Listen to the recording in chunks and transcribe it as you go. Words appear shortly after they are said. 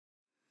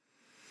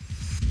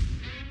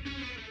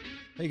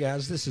Hey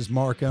guys, this is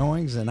Mark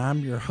Owings, and I'm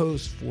your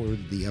host for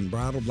the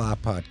Unbridled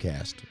Life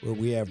podcast, where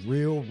we have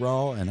real,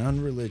 raw, and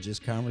unreligious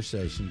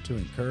conversation to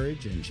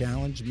encourage and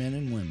challenge men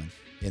and women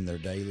in their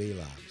daily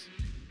lives.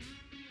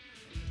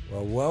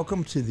 Well,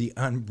 welcome to the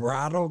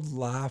Unbridled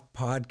Life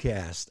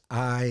podcast.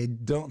 I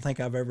don't think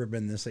I've ever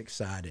been this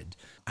excited.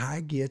 I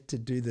get to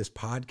do this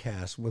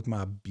podcast with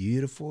my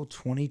beautiful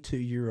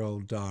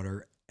 22-year-old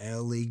daughter,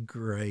 Ellie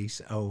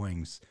Grace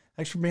Owings.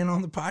 Thanks for being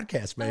on the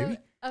podcast, baby.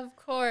 Of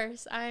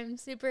course. I'm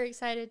super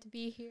excited to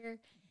be here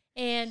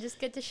and just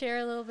get to share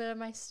a little bit of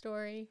my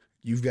story.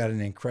 You've got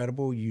an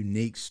incredible,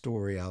 unique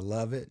story. I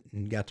love it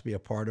and got to be a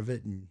part of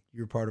it, and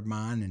you're part of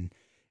mine, and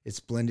it's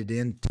blended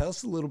in. Tell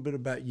us a little bit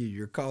about you.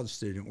 You're a college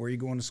student. Where are you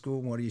going to school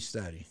and what do you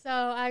study? So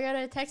I go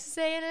to Texas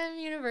A&M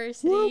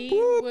University,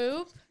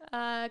 Whoop.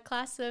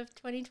 Class of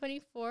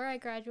 2024. I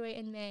graduate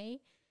in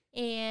May,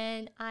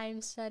 and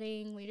I'm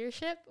studying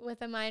leadership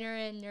with a minor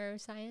in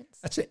neuroscience.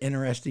 That's an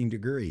interesting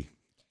degree.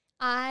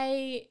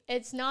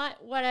 It's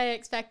not what I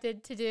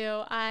expected to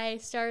do. I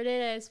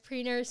started as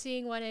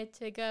pre-nursing, wanted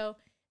to go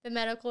the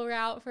medical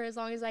route for as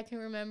long as I can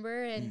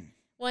remember. And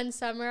one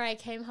summer I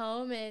came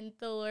home and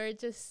the Lord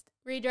just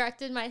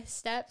redirected my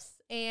steps.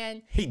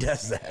 And He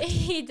does that.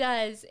 He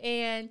does.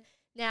 And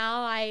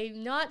now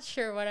I'm not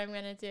sure what I'm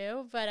going to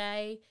do, but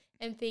I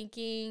am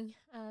thinking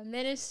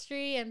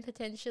ministry and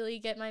potentially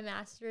get my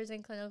master's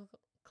in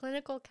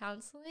clinical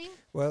counseling.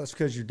 Well, it's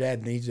because your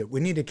dad needs it.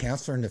 We need a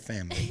counselor in the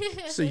family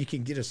so you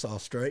can get us all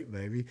straight,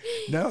 baby.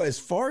 No, as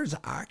far as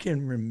I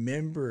can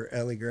remember,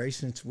 Ellie Grace,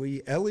 since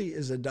Ellie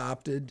is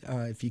adopted,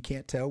 if you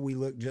can't tell, we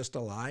look just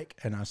alike.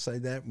 And I say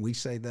that, we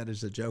say that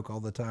as a joke all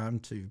the time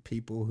to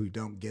people who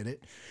don't get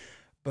it.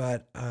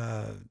 But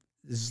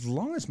as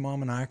long as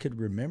Mom and I could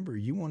remember,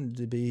 you wanted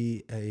to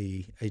be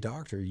a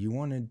doctor. You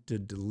wanted to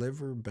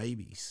deliver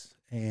babies.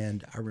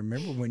 And I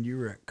remember when you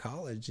were at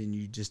college and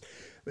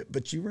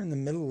but you were in the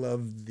middle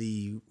of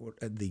the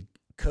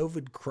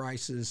COVID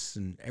crisis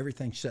and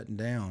everything shutting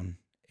down.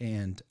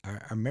 And I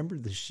remember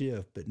the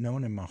shift, but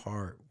knowing in my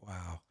heart,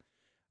 wow,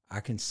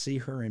 I can see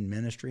her in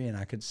ministry and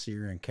I could see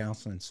her in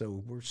counseling. So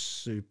we're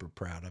super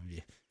proud of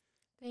you.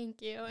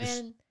 Thank you.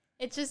 And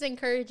it's just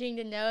encouraging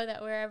to know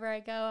that wherever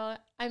I go,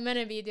 I'm going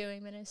to be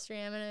doing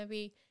ministry. I'm going to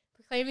be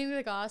proclaiming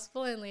the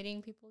gospel and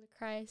leading people to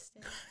Christ.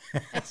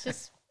 And it's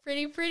just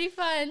pretty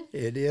fun.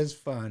 It is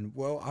fun.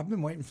 Well, I've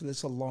been waiting for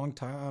this a long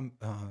time.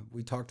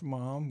 We talked to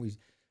Mom, we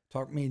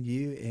talked me and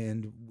you,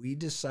 and we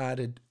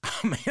decided,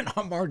 man,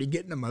 I'm already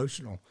getting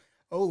emotional.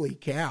 Holy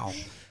cow.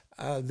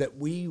 That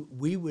we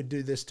would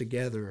do this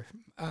together.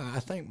 I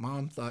think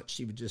Mom thought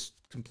she would just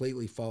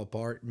completely fall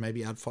apart.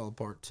 Maybe I'd fall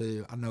apart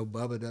too. I know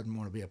Bubba doesn't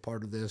want to be a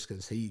part of this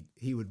because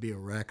he would be a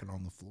wrecking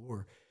on the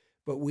floor.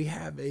 But we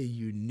have a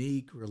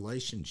unique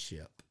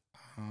relationship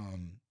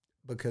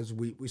because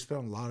we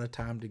spend a lot of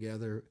time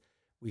together.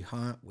 We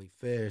hunt, we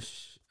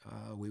fish,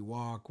 we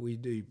walk, we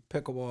do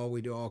pickleball,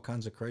 we do all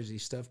kinds of crazy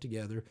stuff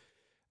together.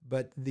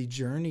 But the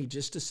journey,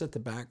 just to set the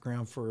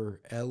background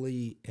for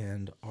Ellie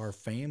and our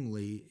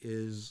family,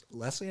 is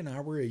Leslie and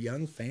I were a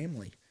young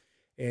family.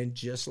 And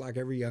just like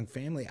every young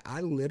family,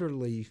 I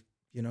literally,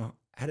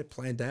 had it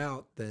planned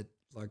out that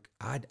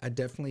I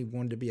definitely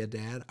wanted to be a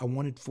dad. I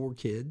wanted 4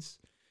 kids,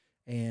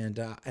 and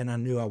I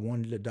knew I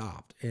wanted to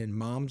adopt. And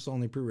Mom's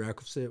only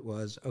prerequisite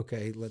was,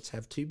 okay, let's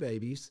have 2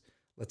 babies.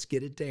 Let's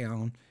get it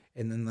down,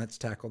 and then let's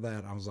tackle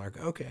that. I was like,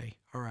 okay,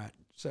 all right.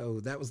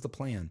 So that was the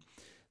plan.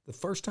 The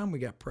first time we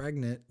got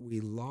pregnant, we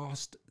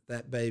lost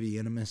that baby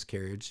in a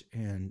miscarriage,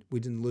 and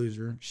we didn't lose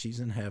her. She's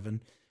in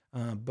heaven,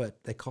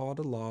 but they call it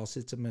a loss.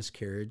 It's a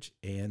miscarriage.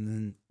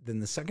 And then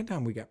the second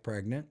time we got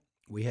pregnant,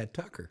 we had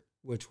Tucker,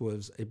 which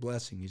was a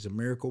blessing. He's a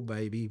miracle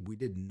baby. We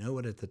didn't know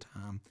it at the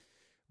time.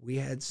 We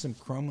had some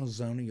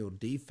chromosomal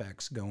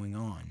defects going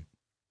on.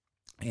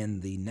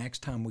 And the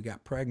next time we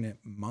got pregnant,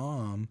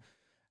 Mom,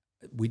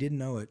 we didn't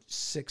know it,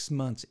 6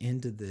 months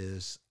into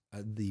this,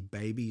 the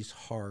baby's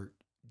heart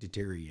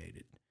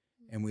deteriorated.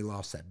 And we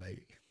lost that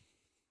baby.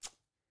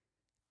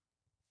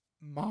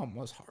 Mom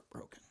was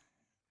heartbroken.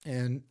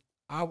 And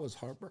I was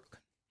heartbroken.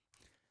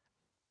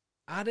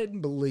 I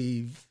didn't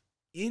believe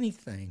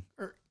anything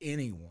or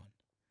anyone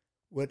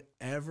would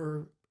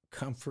ever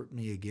comfort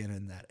me again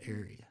in that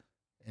area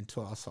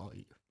until I saw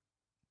you.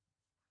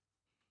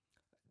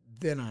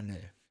 Then I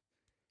knew.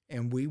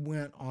 And we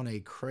went on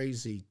a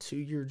crazy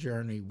 2-year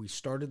journey. We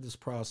started this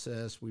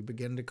process. We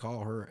began to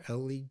call her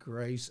Ellie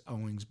Grace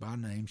Owings by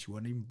name. She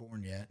wasn't even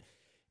born yet.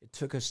 It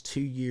took us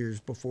 2 years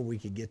before we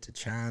could get to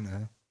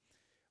China.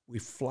 We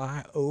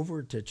fly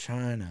over to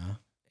China,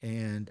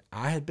 and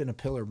I had been a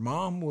pillar.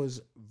 Mom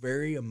was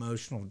very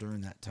emotional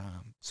during that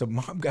time. So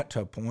Mom got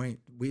to a point,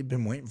 we had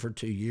been waiting for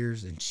 2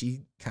 years, and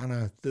she kind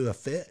of threw a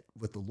fit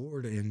with the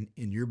Lord in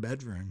your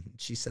bedroom.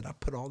 She said, I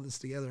put all this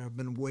together. I've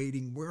been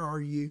waiting. Where are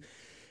you?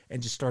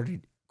 And just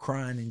started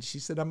crying. And she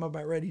said, I'm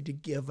about ready to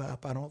give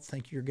up. I don't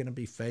think you're going to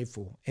be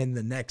faithful. And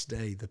the next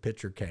day, the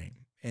picture came.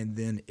 And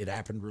then it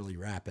happened really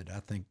rapid.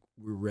 I think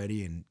we were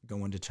ready and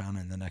going to China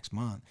in the next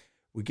month.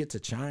 We get to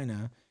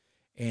China,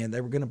 and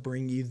they were going to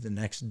bring you the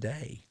next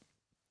day.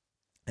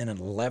 And at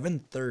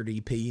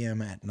 11:30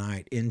 p.m. at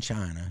night in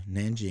China,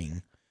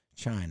 Nanjing,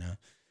 China,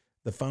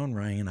 the phone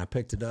rang and I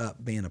picked it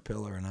up being a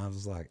pillar and I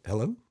was like,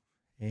 hello?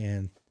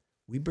 And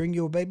we bring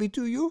your baby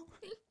to you?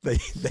 They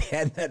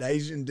had that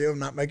Asian deal,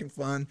 not making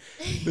fun,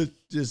 but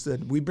just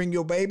said, we bring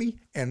your baby?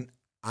 And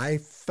I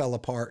fell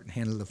apart and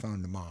handed the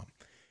phone to Mom.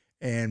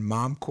 And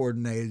Mom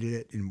coordinated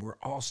it, and we're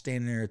all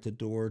standing there at the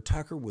door.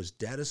 Tucker was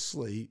dead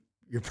asleep,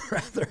 your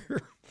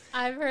brother.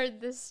 I've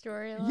heard this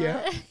story a lot.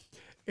 Yeah.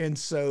 And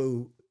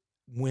so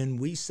when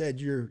we said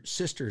your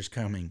sister's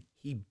coming,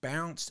 he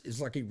bounced.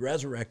 It's like he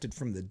resurrected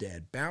from the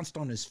dead, bounced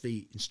on his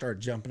feet and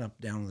started jumping up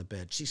and down on the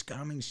bed. She's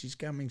coming, she's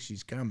coming,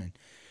 she's coming.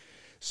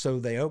 So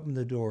they opened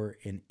the door,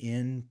 and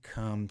in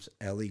comes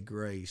Ellie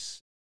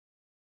Grace.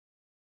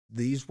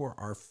 These were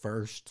our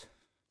first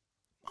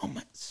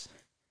moments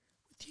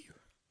with you.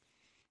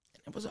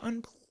 And it was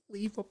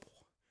unbelievable.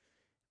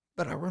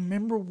 But I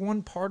remember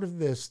one part of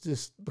this,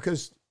 just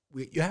because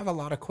you have a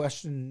lot of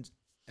questions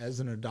as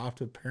an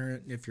adoptive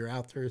parent. And if you're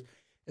out there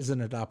as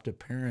an adoptive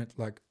parent,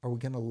 like, are we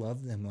going to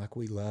love them like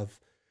we love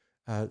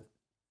the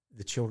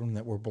children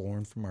that were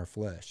born from our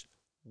flesh?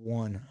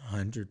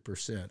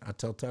 100%. I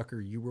tell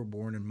Tucker, you were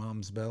born in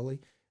Mom's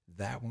belly.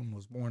 That one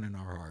was born in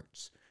our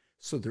hearts.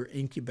 So they're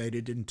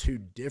incubated in two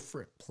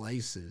different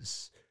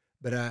places.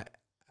 But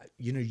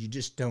you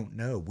just don't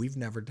know. We've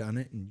never done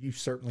it, and you've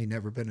certainly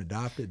never been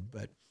adopted.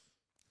 But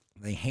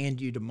they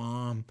hand you to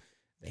Mom,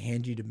 they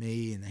hand you to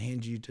me, and they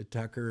hand you to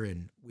Tucker,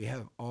 and we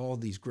have all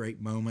these great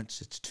moments.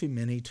 It's too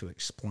many to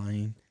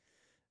explain.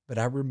 But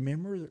I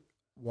remember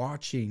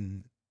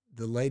watching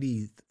the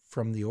lady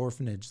from the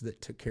orphanage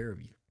that took care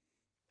of you,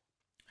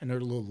 and her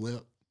little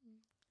lip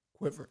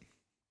quivering,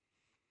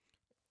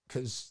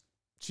 because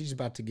she's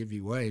about to give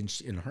you away,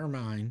 and in her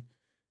mind,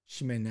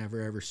 she may never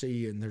ever see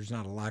you, and there's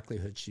not a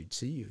likelihood she'd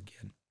see you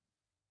again.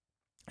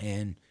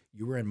 And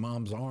you were in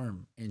Mom's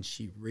arm, and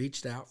she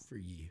reached out for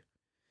you.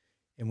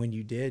 And when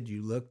you did,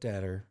 you looked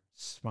at her,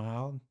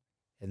 smiled,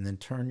 and then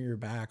turned your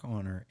back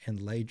on her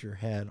and laid your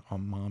head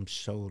on Mom's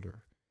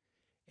shoulder.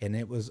 And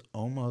it was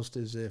almost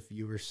as if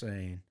you were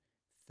saying,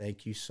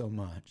 thank you so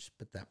much,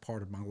 but that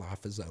part of my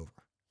life is over.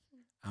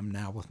 I'm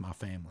now with my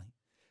family.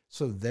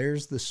 So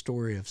there's the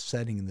story of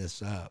setting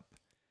this up.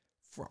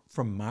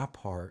 From my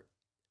part,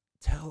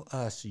 tell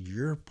us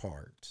your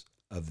part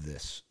of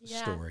this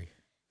story.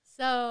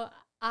 So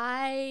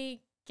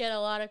I get a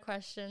lot of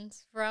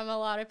questions from a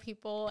lot of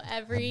people.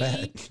 Every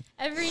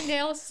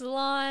nail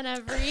salon, they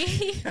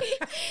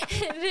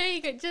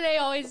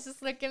always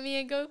just look at me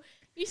and go,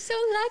 "You're so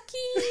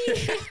lucky."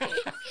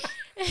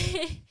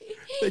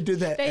 They do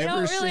that. They every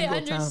don't really single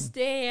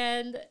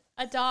understand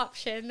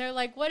adoption. They're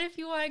like, "What if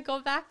you want to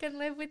go back and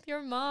live with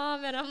your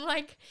mom?" And I'm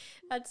like,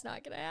 "That's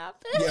not gonna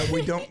happen." Yeah,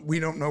 we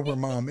don't know where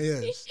Mom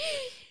is.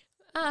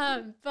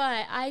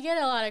 But I get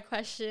a lot of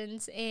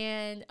questions,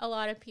 and a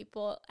lot of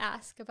people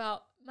ask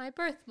about my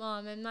birth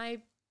mom and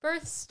my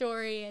birth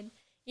story, and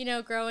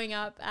growing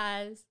up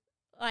as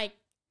like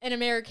an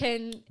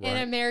American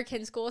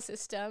school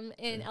system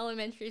in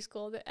elementary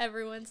school, that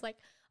everyone's like,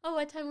 "Oh,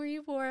 what time were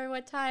you born?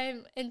 What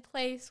time and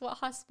place? What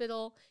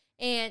hospital?"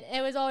 And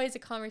it was always a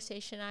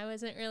conversation I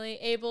wasn't really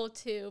able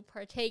to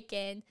partake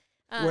in.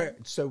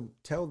 So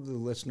tell the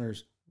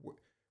listeners,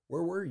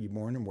 where were you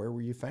born and where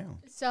were you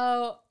found?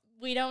 So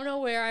we don't know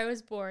where I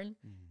was born.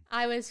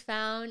 I was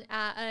found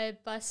at a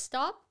bus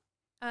stop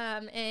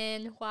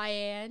in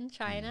Huai'an,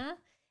 China,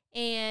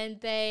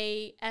 and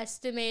they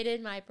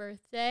estimated my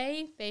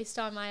birthday based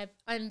on my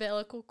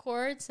umbilical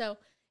cord. So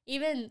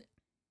even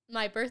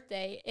my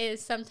birthday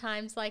is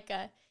sometimes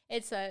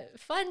it's a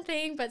fun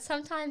thing, but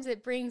sometimes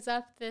it brings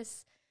up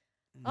this,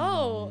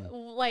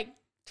 like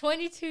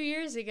 22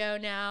 years ago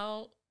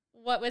now,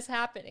 what was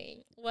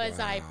happening? Was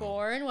I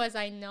born? Was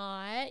I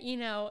not?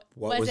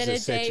 Was it a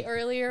day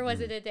earlier?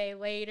 Was it a day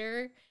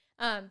later?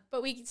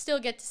 But we still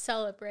get to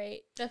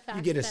celebrate the fact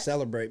you get to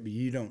celebrate, but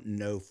you don't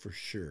know for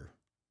sure.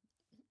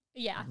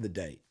 Yeah. The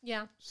date.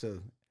 Yeah.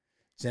 So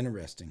it's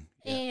interesting.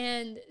 Yeah.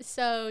 And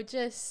so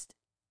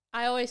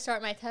I always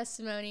start my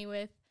testimony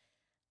with,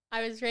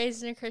 I was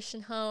raised in a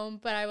Christian home,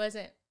 but I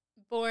wasn't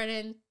born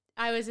in,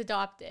 I was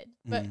adopted.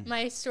 But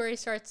my story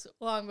starts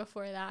long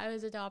before that. I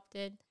was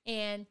adopted,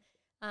 and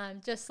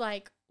just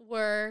like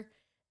we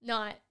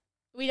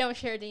don't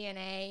share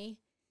DNA.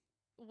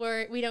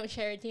 We don't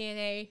share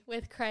DNA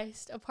with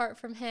Christ apart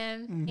from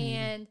him.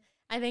 And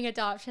I think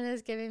adoption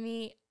has given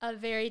me a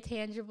very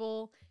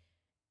tangible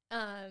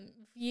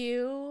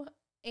view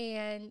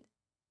and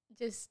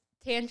just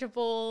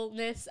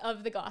tangibleness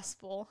of the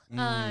gospel.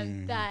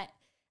 That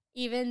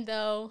even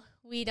though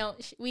we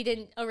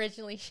didn't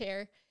originally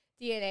share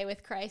DNA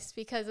with Christ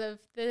because of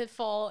the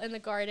fall in the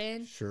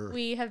garden,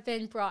 we have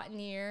been brought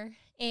near.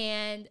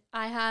 And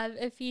I have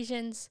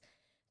Ephesians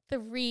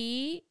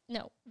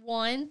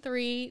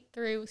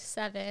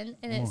 1:3-7,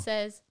 and it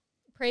says,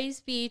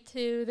 "Praise be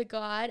to the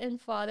God and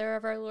Father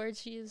of our Lord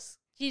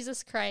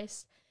Jesus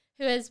Christ,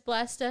 who has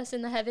blessed us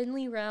in the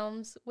heavenly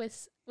realms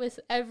with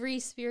every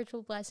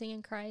spiritual blessing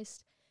in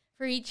Christ.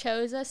 For he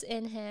chose us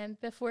in him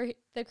before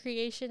the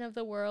creation of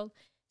the world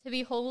to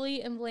be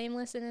holy and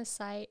blameless in his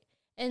sight.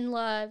 In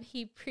love,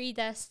 he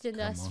predestined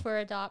us for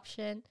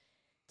adoption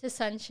to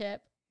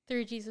sonship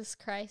through Jesus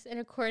Christ, in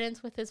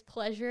accordance with his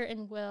pleasure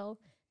and will,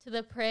 to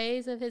the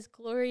praise of his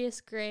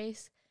glorious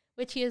grace,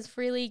 which he has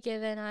freely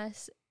given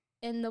us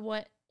in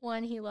the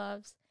one he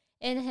loves.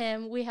 In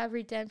him we have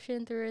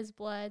redemption through his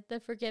blood, the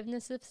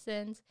forgiveness of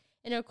sins,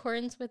 in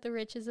accordance with the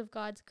riches of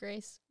God's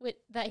grace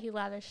that he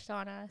lavished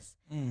on us.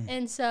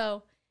 And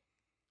so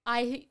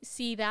I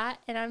see that,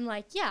 and I'm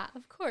like, yeah,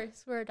 of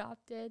course we're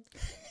adopted,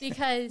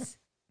 because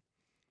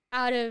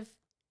out of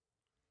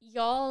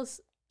y'all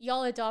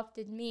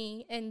adopted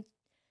me and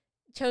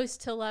chose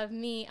to love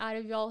me out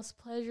of y'all's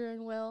pleasure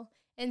and will.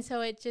 And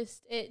so it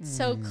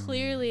so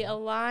clearly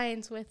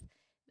aligns with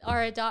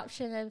our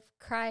adoption of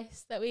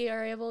Christ, that we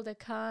are able to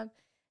come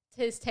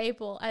to his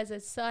table as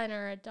a son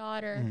or a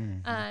daughter,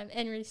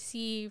 and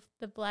receive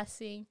the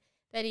blessing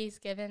that he's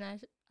given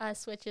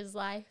us, which is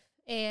life.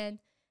 And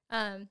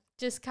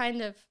just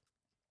kind of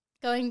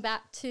going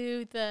back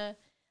to the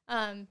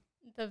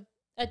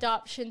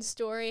adoption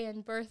story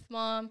and birth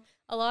mom,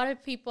 a lot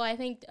of people, I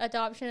think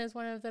adoption is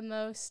one of the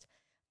most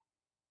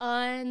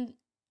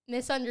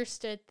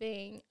misunderstood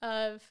thing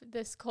of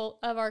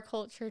our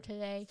culture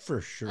today.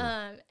 For sure.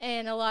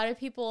 And a lot of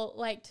people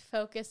like to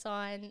focus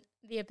on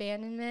the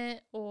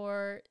abandonment,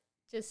 or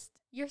just,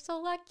 you're so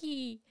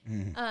lucky.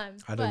 I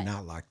do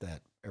not like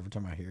that every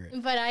time I hear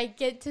it. But I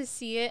get to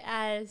see it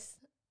as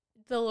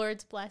the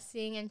Lord's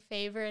blessing and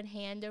favor and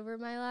hand over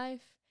my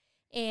life,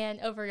 and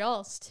over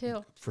y'all's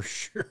too. For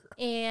sure.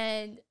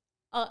 And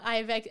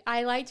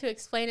I like to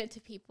explain it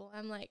to people.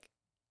 I'm like,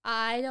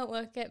 I don't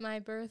look at my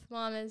birth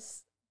mom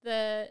as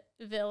the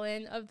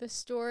villain of the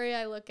story.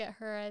 I look at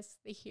her as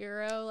the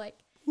hero. Like,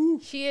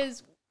 she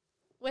is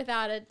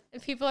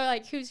people are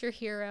like, who's your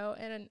hero?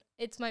 And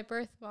it's my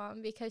birth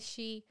mom, because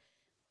she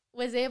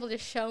was able to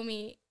show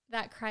me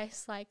that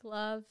Christ-like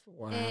love.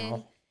 Wow.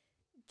 And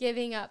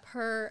giving up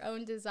her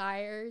own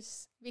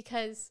desires,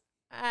 because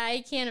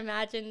I can't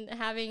imagine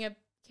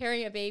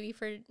carrying a baby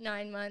for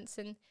 9 months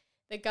and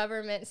the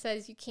government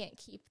says you can't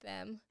keep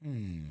them.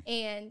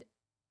 And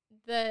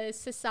the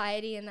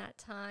society in that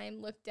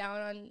time looked down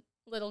on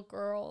little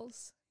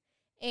girls,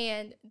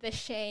 and the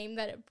shame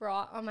that it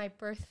brought on my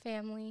birth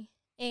family.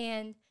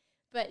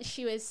 But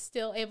she was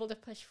still able to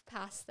push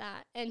past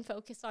that and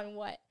focus on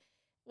what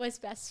was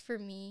best for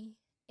me.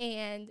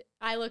 And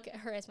I look at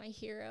her as my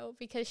hero,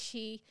 because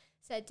she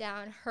set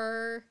down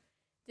her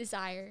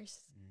desires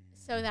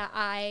so that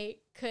I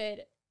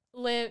could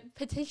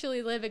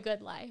potentially live a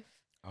good life.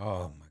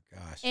 Oh my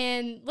gosh.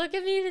 And look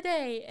at me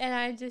today. And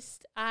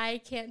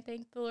I can't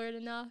thank the Lord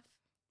enough.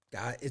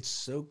 God, it's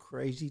so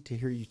crazy to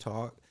hear you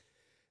talk.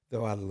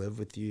 Though I live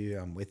with you,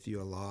 I'm with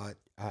you a lot.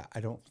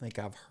 I don't think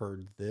I've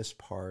heard this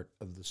part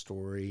of the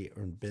story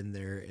or been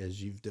there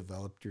as you've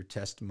developed your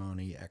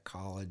testimony at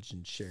college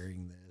and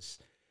sharing this.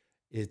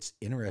 It's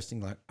interesting.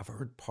 Like, I've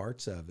heard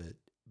parts of it,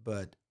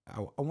 but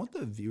I want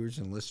the viewers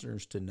and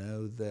listeners to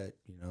know that,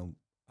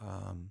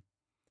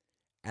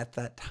 at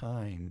that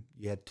time,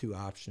 you had two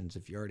options.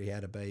 If you already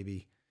had a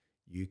baby,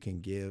 you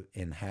can give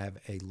and have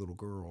a little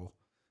girl.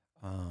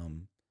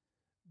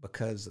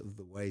 Because of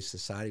the way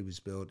society was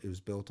built, it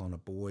was built on a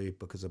boy,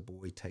 because a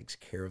boy takes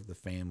care of the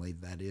family.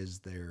 That is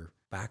their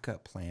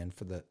backup plan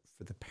for the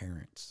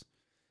parents.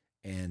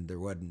 And there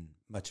wasn't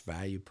much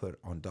value put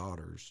on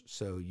daughters.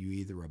 So you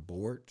either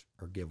abort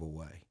or give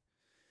away.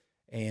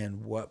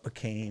 And what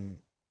became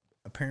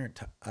apparent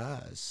to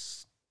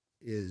us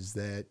is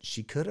that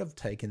she could have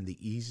taken the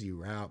easy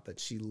route, but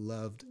she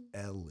loved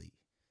Ellie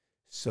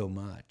so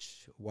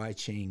much. Wai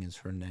Ching is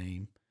her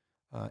name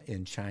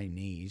in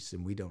Chinese,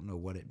 and we don't know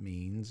what it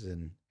means,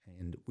 and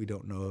we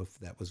don't know if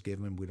that was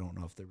given. We don't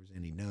know if there was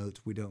any notes.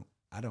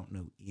 I don't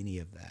know any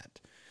of that.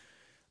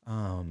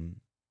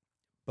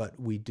 But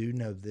we do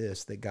know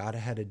this, that God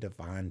had a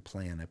divine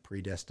plan, a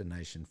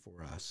predestination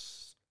for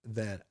us,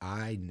 that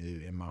I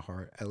knew in my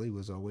heart. Ellie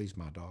was always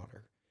my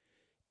daughter.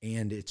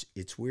 And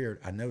it's weird.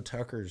 I know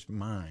Tucker's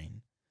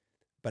mine,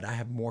 but I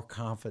have more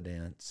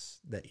confidence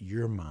that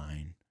you're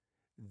mine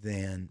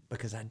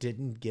because I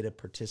didn't get to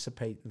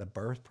participate in the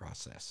birth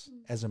process.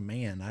 As a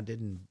man, I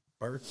didn't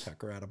birth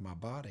Tucker out of my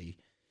body,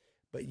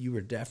 but you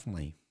were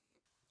definitely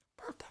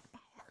birthed out of my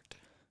heart,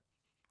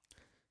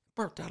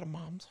 birthed out of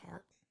Mom's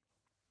heart,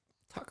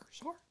 Tucker's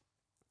heart.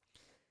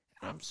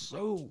 And I'm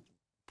so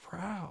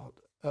proud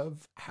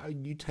of how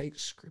you take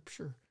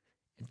Scripture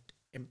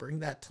and bring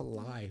that to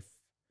life.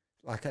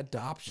 Like,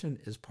 adoption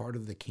is part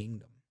of the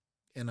kingdom.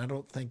 And I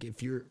don't think,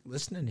 if you're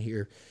listening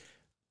here,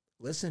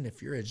 listen,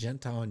 if you're a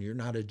Gentile and you're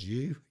not a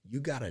Jew, you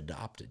got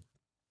adopted.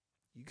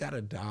 You got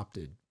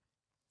adopted.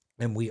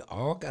 And we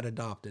all got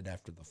adopted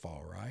after the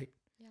fall, right?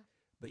 Yeah.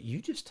 But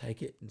you just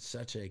take it in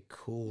such a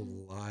cool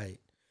light.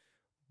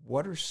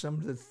 What are some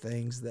of the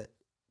things that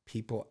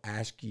people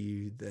ask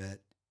you that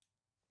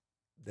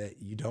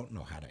you don't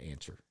know how to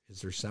answer?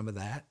 Is there some of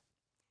that?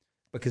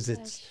 Because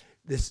it's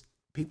this,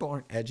 people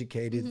aren't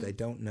educated, they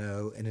don't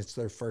know, and it's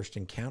their first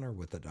encounter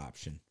with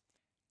adoption.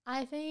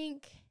 I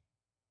think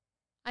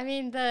I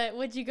mean, the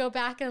would you go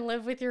back and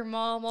live with your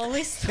mom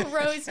always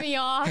throws me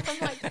off. I'm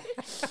like,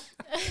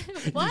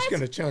 You're just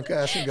going to chunk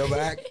us and go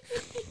back?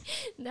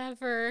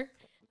 Never.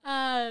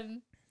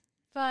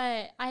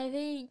 But I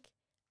think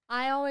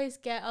I always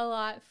get a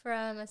lot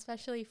from,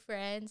 especially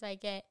friends. I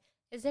get,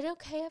 is it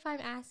okay if I'm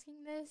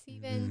asking this?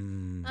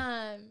 Even,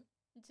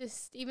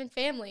 just even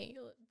family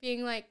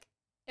being like,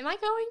 am I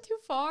going too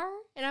far?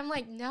 And I'm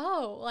like,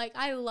 no. Like,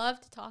 I love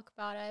to talk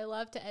about it. I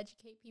love to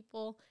educate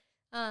people.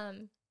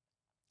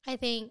 I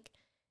think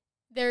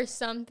there's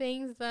some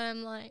things that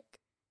I'm like,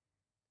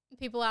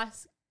 people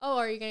ask, oh,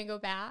 are you going to go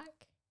back?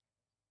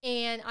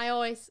 And I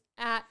always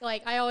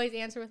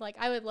answer with like,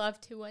 I would love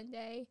to one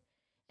day.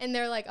 And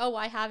they're like, oh,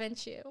 why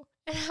haven't you?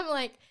 And I'm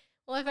like,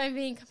 well, if I'm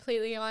being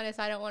completely honest,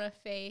 I don't want to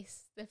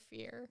face the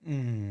fear.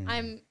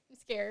 I'm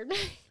scared.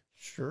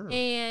 Sure.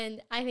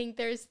 And I think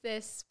there's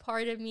this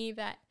part of me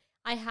that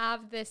I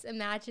have this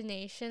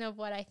imagination of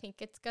what I think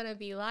it's going to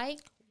be like.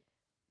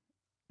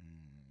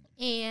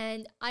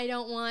 And I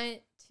don't want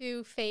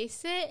to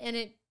face it and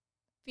it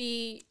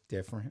be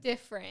different.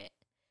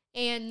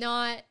 And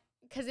not,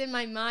 because in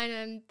my mind,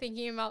 I'm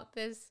thinking about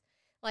this,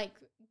 like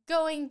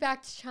going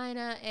back to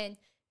China and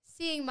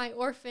seeing my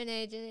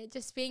orphanage and it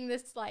just being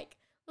this like,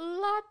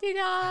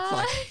 la-di-da. It's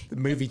like the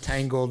movie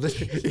Tangled.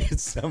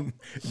 It's some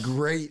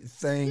great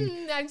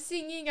thing. I'm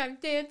singing, I'm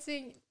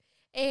dancing.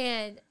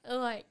 And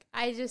like,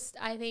 I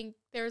think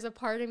there's a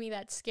part of me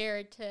that's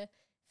scared to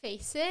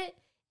face it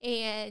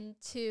and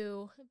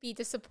to be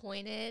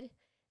disappointed,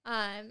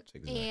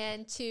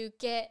 and to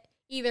get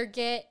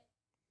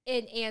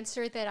an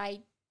answer that I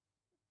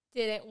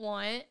didn't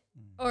want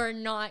or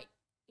not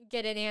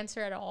get an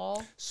answer at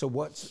all. So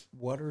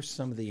what are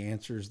some of the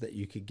answers that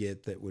you could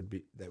get that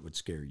would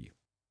scare you?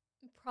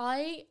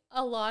 Probably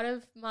a lot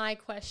of my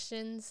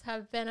questions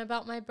have been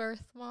about my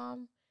birth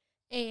mom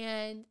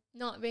and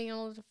not being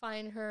able to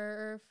find her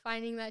or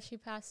finding that she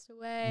passed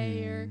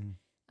away or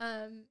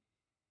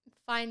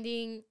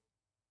finding,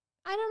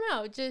 I don't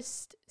know,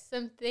 just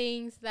some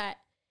things that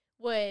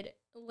would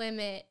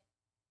limit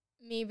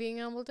me being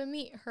able to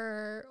meet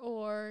her,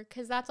 or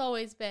because that's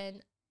always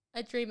been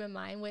a dream of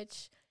mine,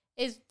 which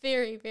is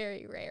very,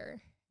 very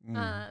rare.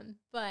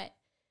 But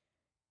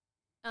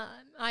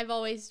I've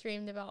always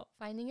dreamed about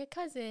finding a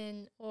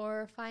cousin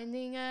or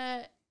finding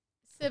a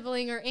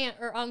sibling or aunt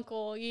or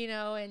uncle,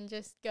 and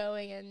just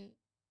going and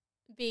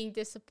being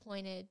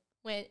disappointed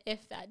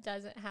if that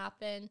doesn't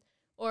happen,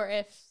 or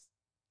if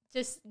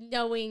just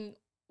knowing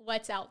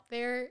what's out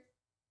there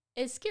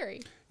is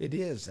scary. It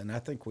is, and I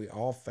think we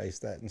all face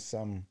that in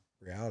some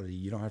reality.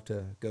 You don't have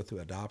to go through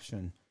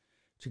adoption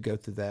to go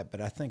through that,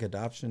 but I think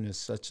adoption is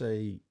such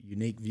a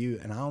unique view,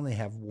 and I only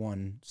have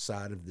one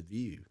side of the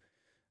view.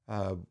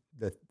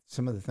 That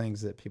some of the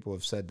things that people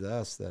have said to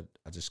us that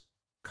I just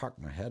cock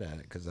my head at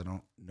it because I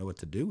don't know what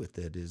to do with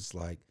it is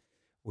like,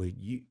 well,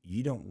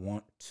 you don't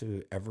want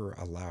to ever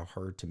allow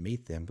her to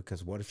meet them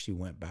because what if she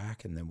went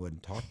back and then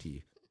wouldn't talk to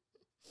you?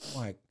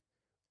 I'm like,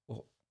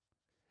 well,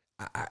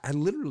 I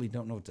literally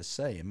don't know what to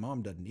say, and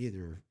Mom doesn't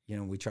either.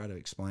 We try to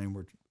explain,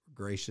 we're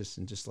gracious,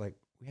 and just like,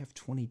 we have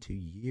 22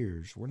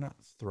 years. We're not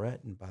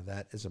threatened by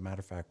that. As a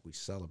matter of fact, we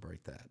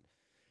celebrate that.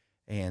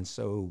 And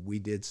so we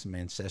did some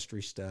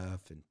ancestry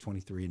stuff and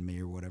 23andMe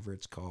or whatever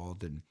it's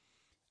called, and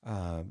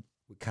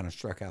we kind of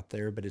struck out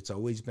there. But it's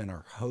always been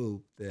our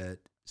hope that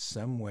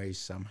some way,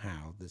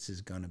 somehow, this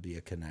is going to be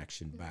a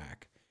connection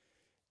back.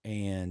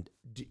 And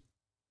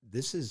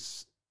this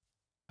is,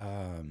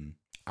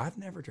 I've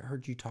never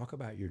heard you talk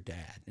about your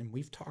dad, and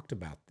we've talked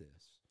about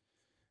this.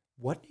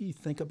 What do you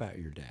think about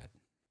your dad?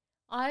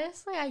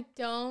 Honestly, I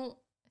don't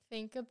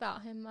think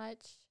about him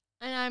much,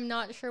 and I'm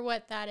not sure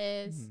what that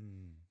is.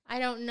 I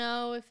don't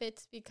know if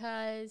it's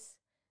because,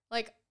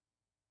 like,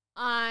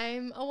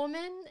 I'm a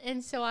woman,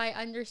 and so I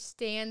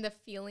understand the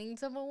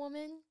feelings of a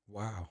woman.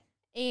 Wow.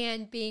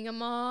 And being a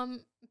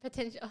mom,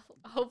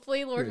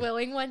 hopefully, Lord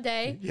willing, one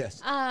day.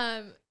 Yes.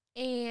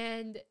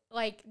 And,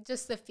 like,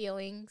 just the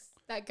feelings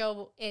that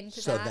go into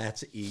that. So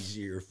that's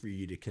easier for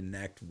you to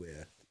connect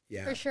with.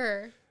 Yeah. For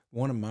sure.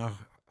 One of my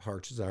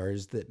heart's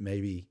desires is that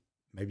maybe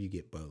you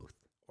get both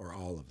or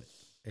all of it.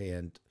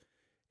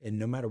 And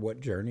no matter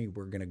what journey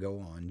we're going to go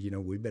on,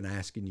 we've been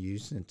asking you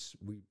since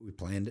we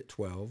planned at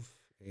 12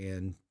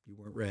 and you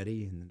weren't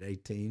ready, and at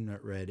 18,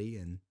 not ready,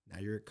 and now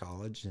you're at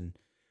college, and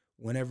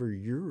whenever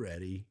you're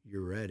ready,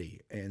 you're ready.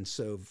 And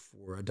so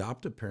for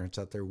adoptive parents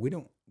out there, we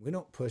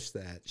don't push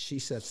that. She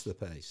sets the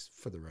pace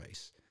for the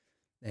race,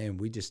 and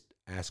we just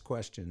ask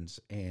questions.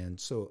 And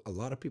so a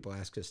lot of people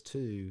ask us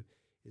too,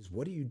 is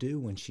what do you do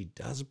when she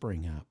does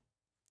bring up?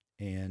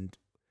 And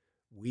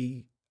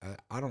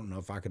I don't know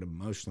if I could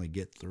emotionally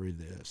get through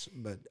this,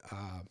 but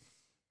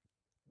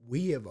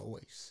we have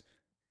always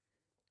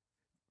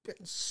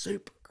been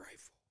super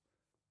grateful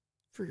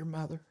for your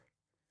mother.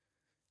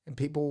 And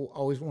people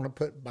always want to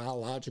put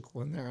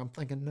biological in there. I'm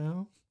thinking,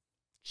 no,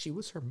 she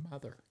was her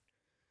mother.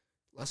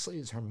 Leslie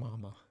is her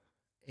mama.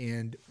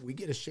 And we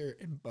get a share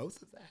in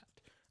both of that.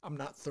 I'm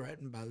not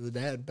threatened by the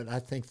dad, but I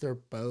think they're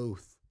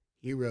both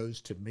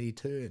heroes to me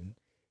too.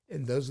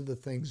 And those are the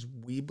things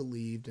we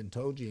believed and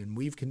told you, and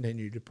we've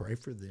continued to pray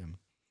for them.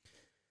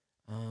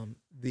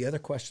 The other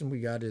question we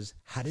got is,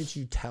 how did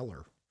you tell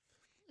her?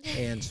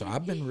 And so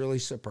I've been really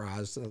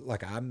surprised.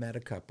 Like, I met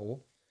a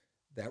couple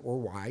that were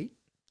white.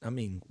 I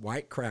mean,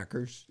 white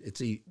crackers.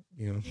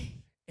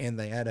 And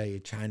they had a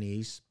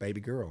Chinese baby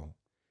girl,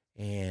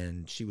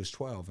 and she was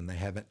 12, and they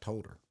haven't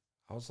told her.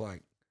 I was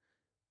like,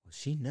 well,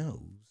 she knows.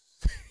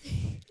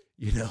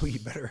 You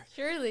better.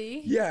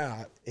 Surely.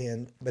 Yeah,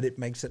 but it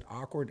makes it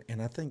awkward.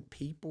 And I think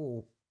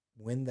people,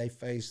 when they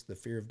face the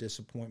fear of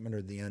disappointment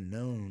or the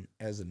unknown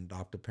as an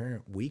adoptive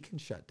parent, we can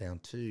shut down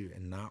too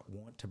and not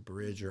want to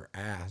bridge or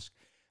ask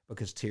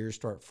because tears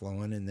start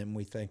flowing, and then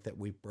we think that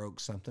we broke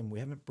something. We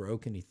haven't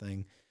broke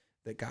anything.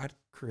 That God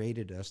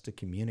created us to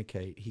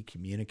communicate. He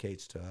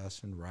communicates to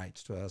us and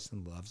writes to us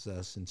and loves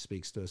us and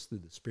speaks to us through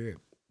the Spirit.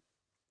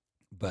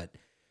 But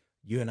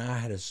you and I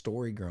had a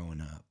story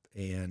growing up,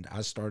 and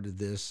I started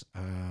this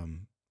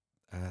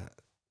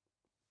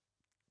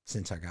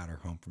since I got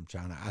her home from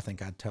China. I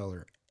think I'd tell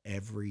her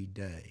every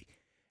day.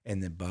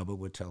 And then Bubba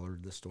would tell her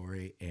the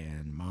story,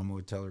 and Mama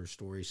would tell her a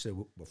story.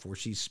 So before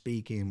she's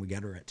speaking, we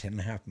got her at 10 and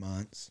a half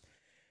months.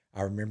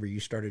 I remember you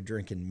started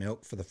drinking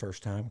milk for the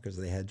first time because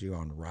they had you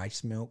on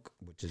rice milk,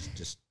 which is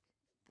just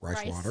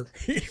rice water.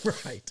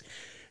 Right.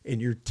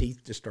 And your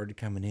teeth just started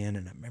coming in.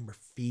 And I remember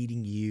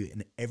feeding you,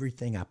 and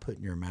everything I put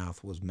in your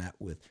mouth was met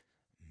with,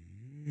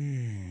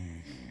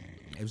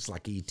 It was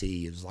like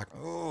E.T. It was like,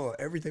 oh,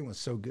 everything was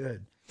so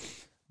good.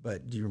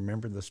 But do you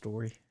remember the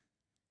story?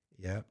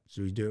 Yeah.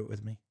 So you do it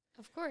with me?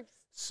 Of course.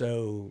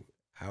 So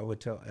I would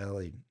tell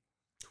Ellie,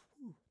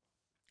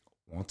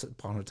 once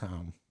upon a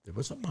time, there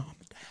was a mom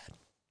and dad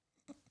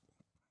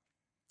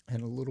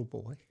and a little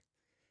boy,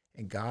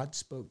 and God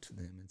spoke to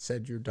them and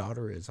said, your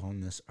daughter is on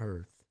this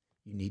earth.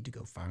 You need to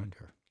go find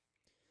her.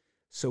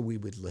 So we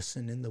would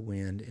listen in the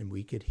wind, and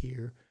we could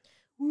hear,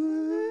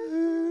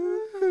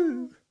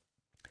 woo.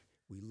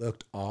 We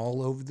looked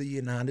all over the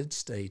United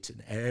States,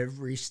 in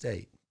every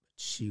state, but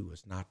she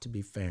was not to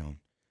be found.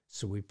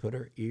 So we put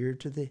our ear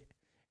to the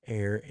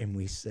air, and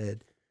we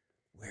said,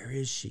 where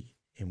is she?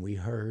 And we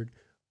heard,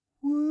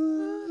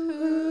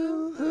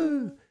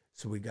 woo.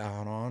 So we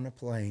got on a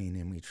plane,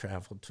 and we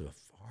traveled to a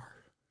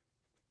far,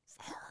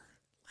 far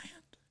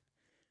land.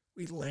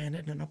 We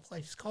landed in a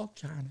place called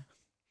China.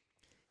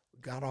 We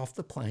got off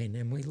the plane,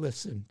 and we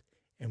listened,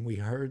 and we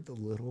heard the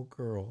little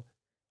girl,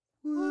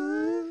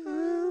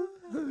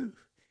 woo.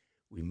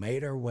 We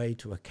made our way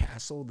to a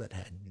castle that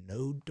had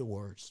no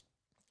doors,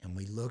 and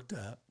we looked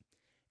up,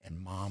 and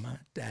Mama,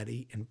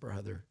 Daddy, and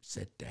brother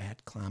said,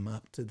 Dad, climb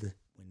up to the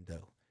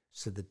window.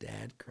 So the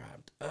dad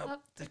climbed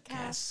up the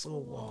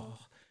castle wall,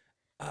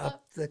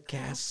 up the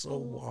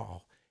castle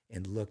wall,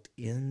 and looked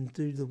in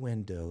through the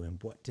window,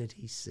 and what did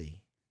he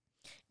see?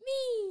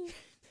 Me.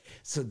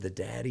 So the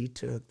daddy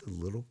took the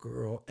little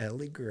girl,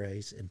 Ellie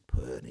Grace, and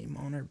put him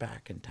on her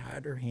back and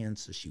tied her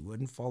hands so she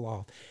wouldn't fall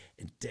off.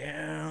 And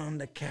down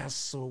the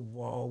castle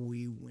wall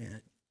we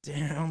went,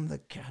 down the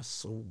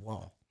castle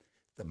wall.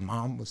 The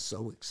mom was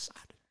so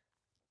excited.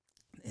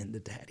 And the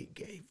daddy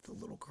gave the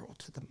little girl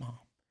to the mom.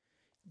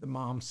 The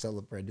mom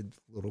celebrated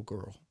the little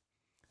girl.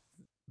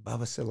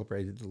 Bubba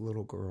celebrated the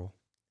little girl,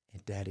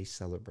 and Daddy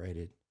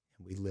celebrated,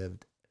 and we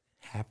lived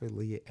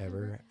happily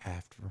ever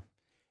after.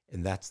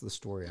 And that's the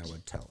story I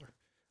would tell her.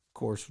 Of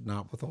course,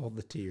 not with all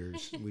the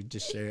tears. We'd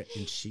just share it,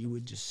 and she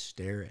would just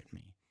stare at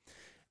me.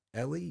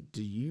 Ellie,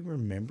 do you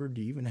remember,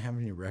 do you even have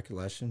any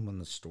recollection when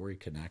the story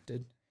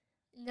connected?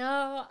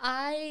 No,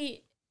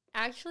 I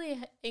actually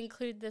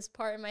include this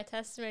part in my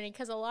testimony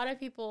because a lot of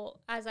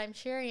people, as I'm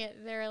sharing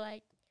it, they're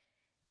like,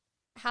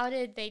 how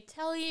did they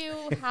tell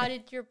you? How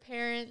did your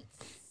parents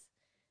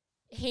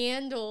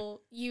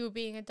handle you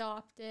being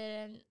adopted?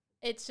 And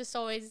it's just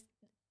always,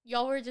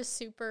 y'all were just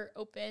super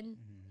open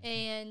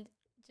and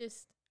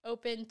just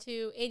open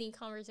to any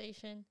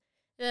conversation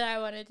that I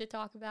wanted to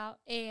talk about.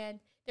 And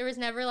there was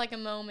never like a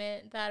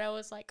moment that I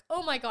was like,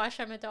 oh my gosh,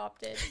 I'm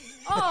adopted.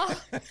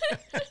 Oh.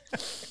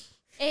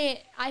 And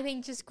I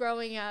think just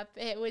growing up,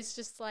 it was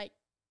just like,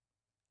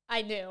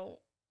 I knew,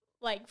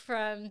 like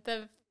from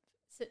the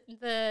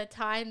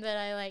time that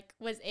I like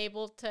was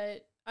able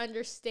to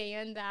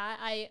understand that,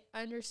 I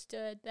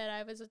understood that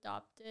I was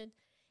adopted,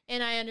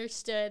 and I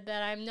understood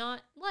that I'm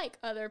not like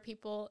other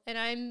people, and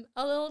I'm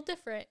a little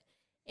different.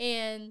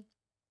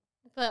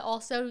 But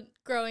also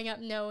growing up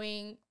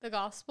knowing the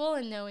gospel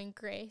and knowing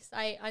grace,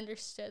 I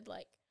understood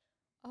like,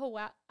 oh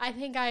wow. I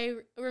think I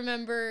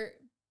remember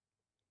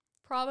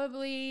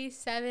probably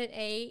 7,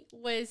 8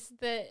 was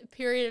the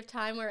period of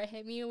time where it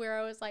hit me, where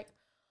I was like,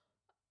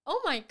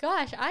 oh my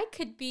gosh, I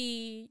could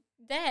be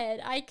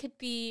dead. I could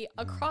be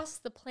across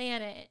the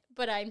planet,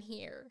 but I'm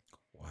here.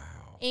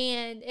 Wow.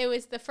 And it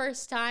was the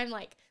first time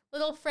like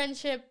little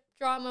friendship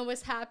drama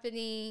was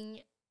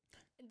happening.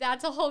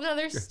 That's a whole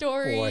nother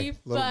story. Boy,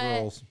 little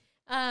girls.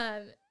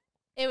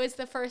 It was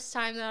the first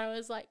time that I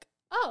was like,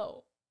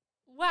 oh,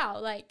 wow,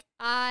 like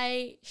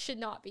I should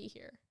not be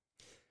here.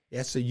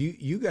 Yeah, so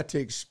you got to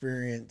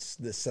experience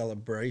the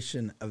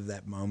celebration of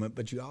that moment,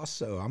 but you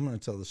also, I'm going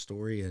to tell the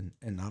story and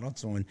not on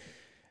someone,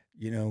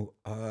 you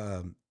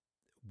know,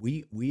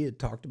 we had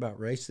talked about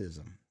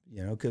racism,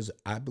 you know, because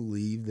I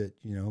believe that,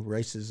 you know,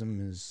 racism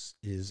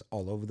is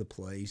all over the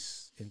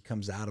place and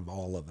comes out of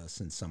all of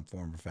us in some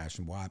form or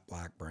fashion, white,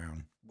 black,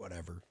 brown,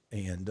 whatever.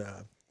 And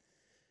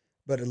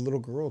but a little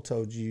girl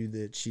told you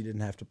that she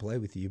didn't have to play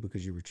with you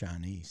because you were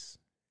Chinese.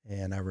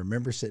 And I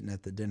remember sitting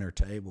at the dinner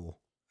table,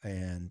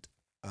 and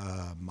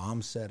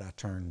Mom said I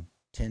turned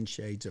 10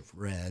 shades of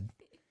red.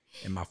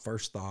 And my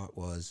first thought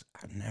was,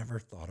 I never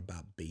thought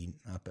about beating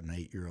up an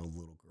 8-year-old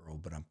little girl,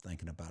 but I'm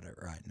thinking about it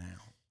right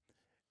now.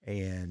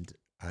 And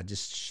I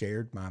just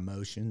shared my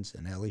emotions,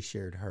 and Ellie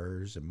shared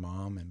hers, and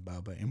Mom and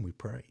Bubba, and we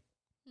prayed,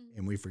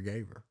 and we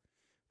forgave her.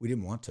 We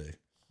didn't want to.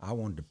 I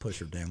wanted to push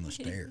her down the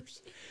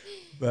stairs.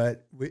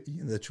 But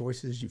you know, the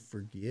choice is you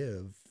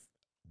forgive.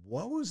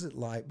 What was it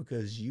like?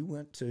 Because you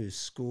went to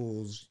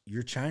schools,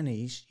 you're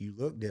Chinese, you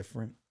look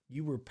different.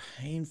 You were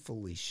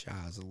painfully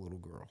shy as a little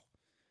girl.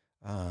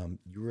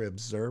 You were an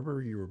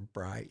observer, you were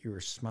bright, you were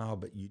a smile,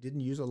 but you didn't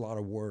use a lot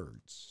of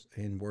words,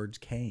 and words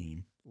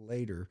came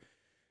later.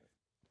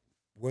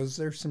 Was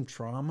there some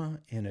trauma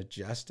in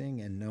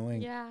adjusting and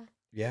knowing? Yeah.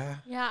 Yeah.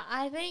 Yeah,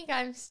 I think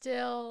I'm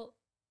still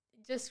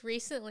just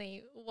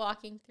recently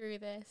walking through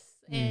this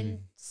and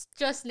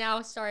just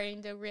now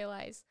starting to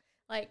realize,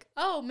 like,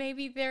 oh,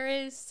 maybe there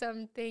is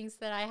some things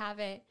that I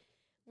haven't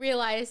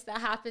realized that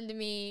happened to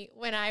me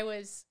when I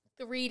was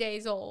 3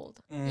 days old,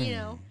 you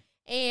know?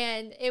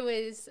 And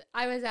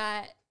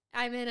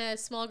I'm in a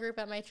small group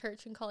at my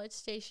church in College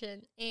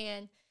Station,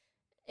 and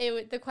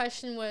the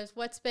question was,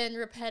 what's been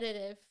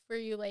repetitive for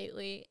you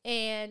lately?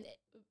 And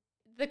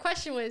the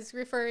question was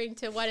referring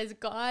to what has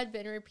God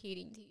been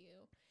repeating to you?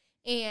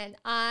 And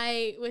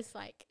I was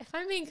like, if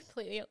I'm being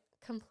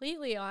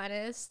completely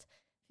honest,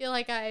 I feel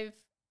like I've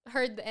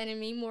heard the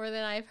enemy more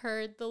than I've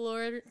heard the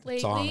Lord lately.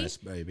 It's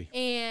honest, baby.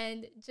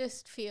 And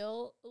just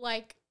feel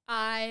like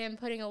I am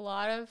putting a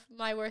lot of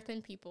my worth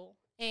in people.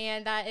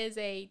 And that is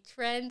a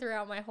trend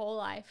throughout my whole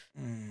life.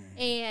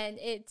 And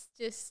it's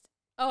just,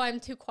 oh, I'm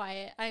too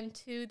quiet. I'm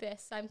too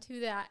this. I'm too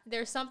that.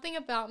 There's something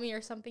about me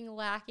or something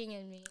lacking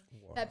in me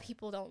that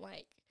people don't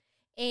like.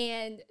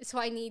 And so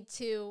I need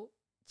to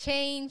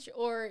change,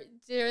 or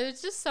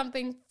there's just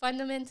something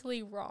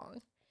fundamentally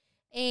wrong.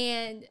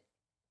 And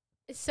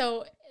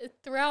so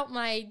throughout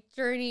my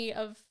journey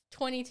of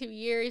 22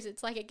 years,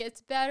 it's like it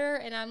gets better.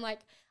 And I'm like,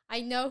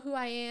 I know who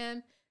I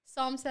am.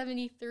 Psalm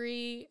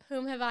 73,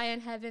 whom have I in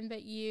heaven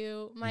but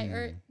you?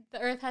 The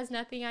earth has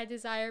nothing I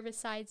desire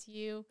besides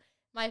you.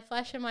 My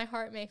flesh and my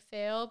heart may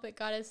fail, but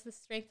God is the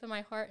strength of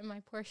my heart and my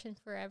portion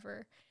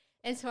forever.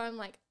 And so I'm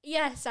like,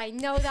 yes, I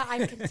know that.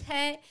 I'm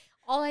content.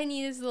 All I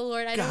need is the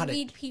Lord. I don't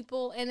need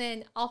people, and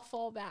then I'll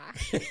fall back.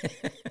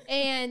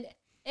 And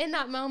in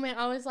that moment,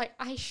 I was like,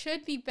 I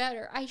should be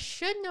better. I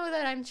should know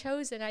that I'm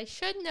chosen. I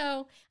should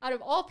know, out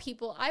of all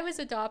people, I was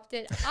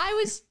adopted. I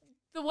was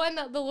the one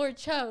that the Lord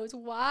chose.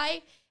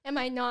 Why am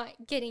I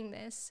not getting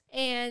this?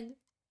 And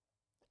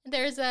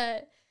there's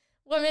a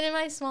woman in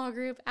my small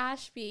group,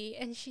 Ashby,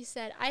 and she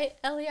said,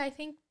 Ellie, I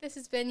think this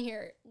has been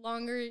here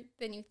longer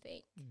than you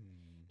think.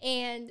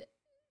 And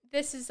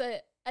this is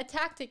a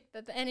tactic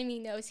that the enemy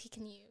knows he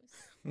can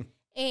use.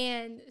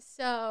 And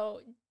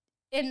so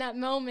in that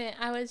moment,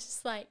 I was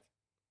just like,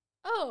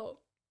 oh,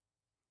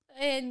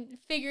 and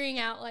figuring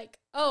out like,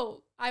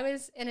 oh, I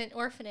was in an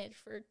orphanage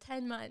for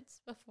 10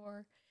 months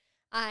before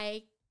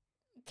I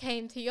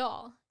came to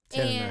y'all.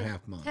 10 and a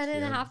half months. 10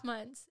 and a half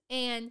months.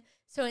 And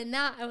so in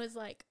that, I was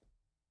like,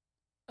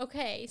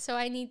 okay, so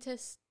I need to,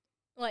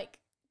 like,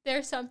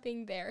 there's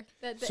something there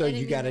that the enemy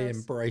So you got to knows.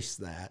 embrace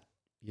that,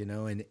 you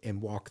know,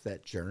 and walk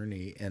that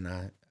journey. And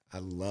I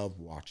love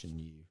watching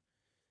you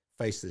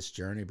face this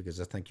journey because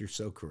I think you're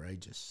so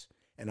courageous.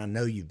 And I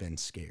know you've been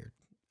scared.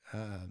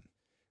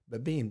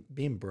 But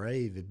being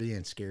brave and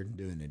being scared and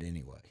doing it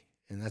anyway.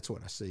 And that's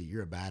what I see.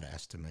 You're a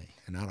badass to me.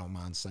 And I don't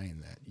mind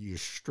saying that. You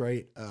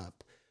straight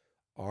up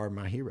are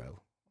my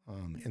hero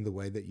in the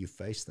way that you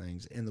face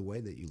things, in the way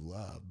that you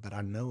love. But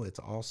I know it's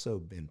also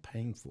been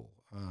painful.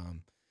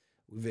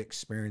 We've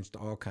experienced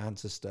all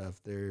kinds of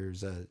stuff.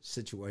 There's a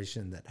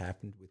situation that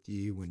happened with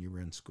you when you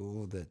were in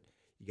school that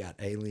you got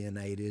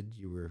alienated.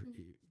 You were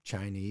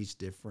Chinese,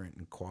 different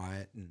and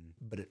quiet,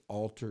 but it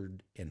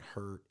altered and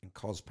hurt and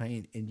caused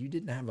pain. And you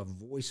didn't have a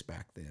voice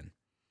back then.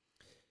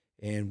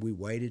 And we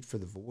waited for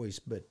the voice.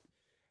 But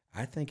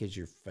I think as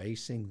you're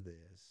facing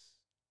this,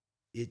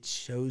 it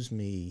shows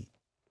me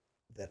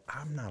that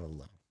I'm not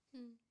alone.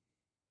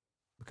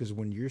 Because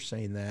when you're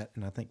saying that,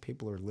 and I think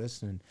people are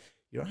listening,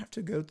 you don't have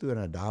to go through an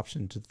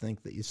adoption to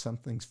think that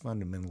something's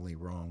fundamentally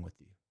wrong with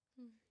you.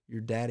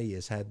 Your daddy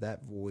has had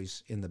that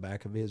voice in the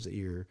back of his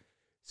ear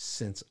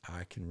since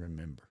I can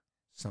remember.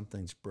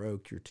 Something's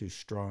broke, you're too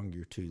strong,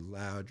 you're too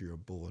loud, you're a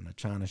bull in a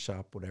china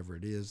shop, whatever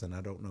it is, and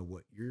I don't know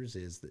what yours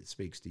is that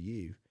speaks to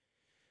you.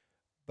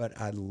 But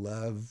I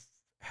love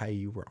how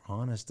you were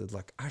honest. It's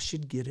like, I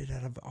should get it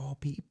out of all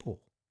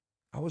people.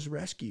 I was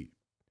rescued.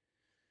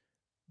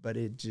 But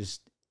it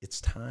just, it's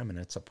time and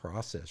it's a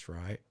process,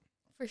 right?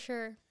 For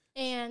sure.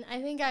 And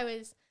I think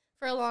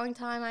for a long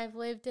time, I've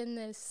lived in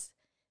this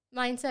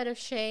mindset of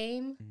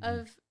shame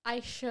of I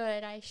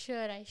should,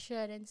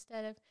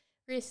 instead of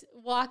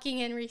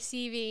walking and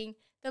receiving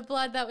the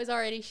blood that was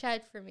already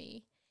shed for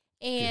me.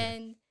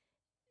 And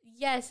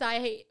yes,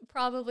 I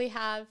probably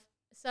have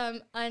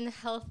some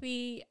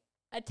unhealthy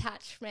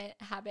attachment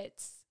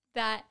habits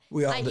that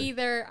I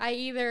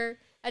either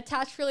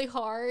attach really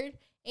hard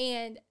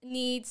and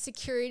need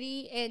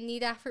security and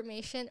need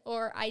affirmation,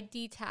 or I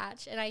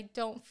detach and I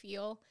don't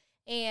feel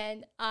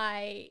and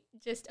I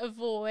just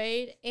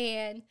avoid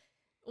and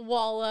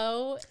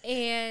wallow.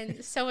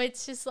 And so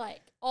it's just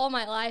like all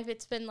my life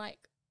it's been like,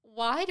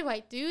 why do I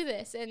do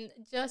this? And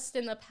just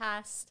in the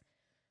past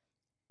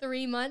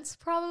 3 months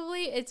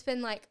probably, it's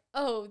been like,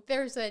 oh,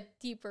 there's a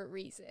deeper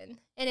reason.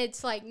 And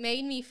it's like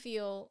made me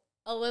feel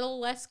a little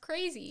less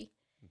crazy.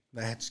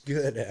 That's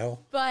good,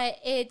 Elle. But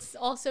it's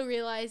also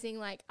realizing,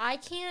 like, I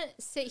can't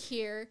sit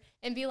here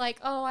and be like,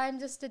 oh, I'm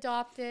just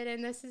adopted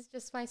and this is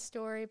just my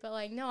story. But,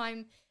 like, no,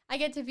 I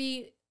get to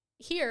be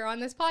here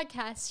on this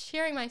podcast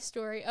sharing my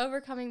story,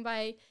 overcoming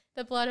by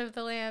the blood of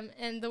the Lamb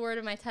and the word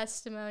of my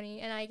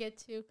testimony. And I get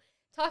to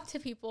talk to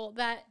people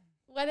that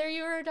whether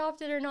you are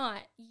adopted or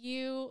not,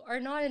 you are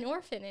not an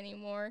orphan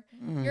anymore.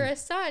 You're a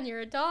son, you're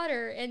a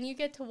daughter, and you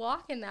get to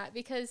walk in that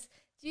because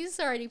Jesus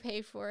already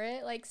paid for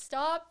it. Like,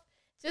 stop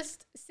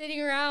just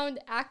sitting around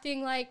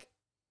acting like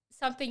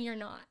something you're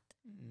not,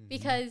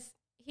 because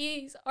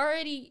he's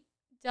already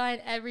done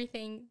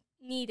everything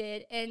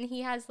needed, and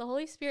he has the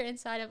Holy Spirit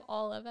inside of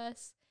all of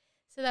us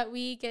so that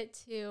we get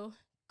to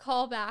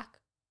call back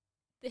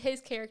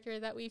his character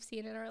that we've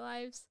seen in our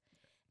lives.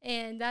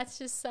 And that's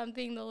just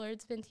something the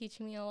Lord's been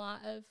teaching me a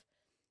lot of.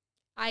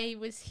 I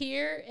was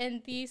here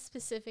in these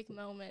specific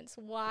moments.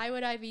 Why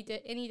would I be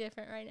any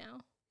different right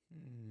now?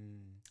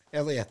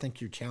 Ellie, I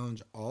think you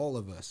challenge all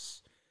of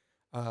us.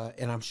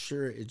 And I'm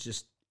sure it's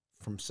just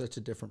from such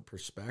a different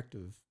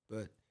perspective.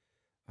 But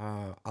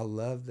I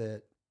love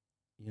that,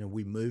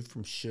 we moved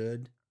from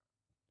should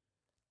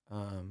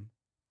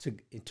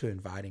to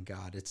inviting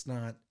God. It's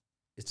not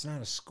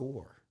a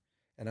score.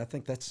 And I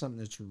think that's something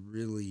that's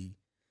really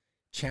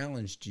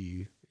challenged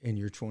you in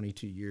your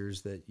 22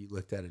 years, that you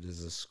looked at it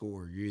as a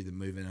score. You're either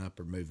moving up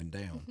or moving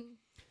down.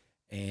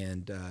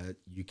 And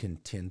you can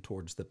tend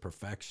towards the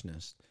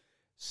perfectionist.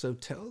 So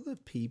tell the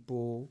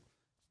people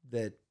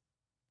that,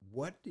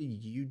 what do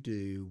you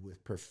do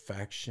with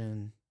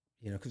perfection?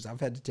 Because I've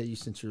had to tell you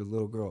since you're a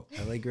little girl,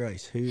 Ellie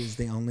Grace, who is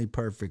the only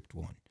perfect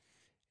one?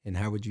 And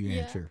how would you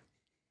answer?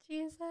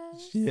 Jesus.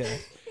 Yeah.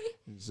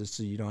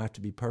 So you don't have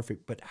to be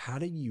perfect, but how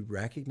do you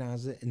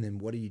recognize it? And then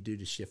what do you do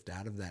to shift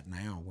out of that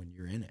now when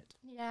you're in it?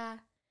 Yeah.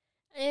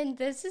 And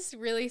this is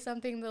really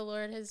something the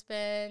Lord has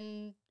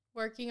been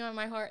working on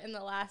my heart in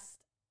the last,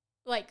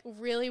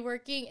 really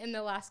working in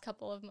the last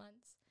couple of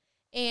months.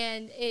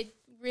 And it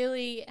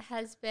really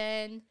has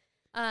been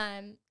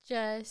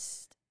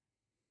just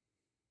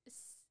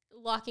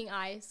locking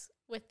eyes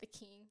with the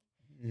King.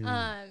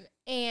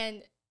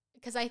 And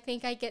because I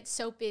think I get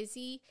so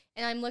busy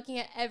and I'm looking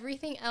at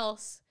everything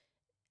else,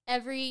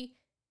 every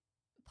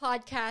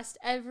podcast,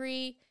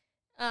 every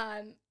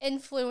Christian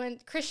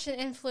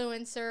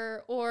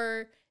influencer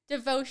or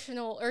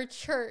devotional or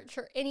church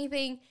or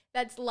anything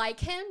that's like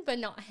him but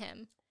not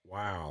him.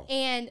 Wow.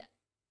 And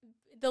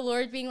the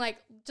Lord being like,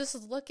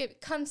 just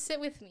come sit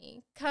with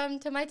me, come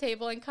to my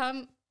table and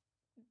come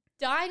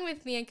dine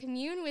with me and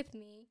commune with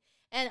me,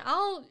 and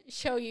I'll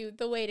show you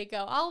the way to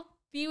go. I'll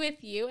be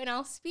with you and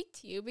I'll speak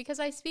to you because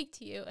I speak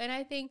to you. And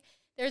I think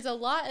there's a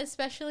lot,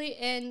 especially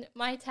in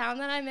my town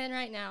that I'm in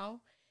right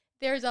now,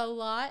 there's a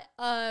lot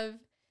of,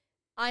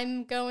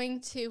 I'm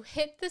going to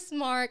hit this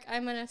mark,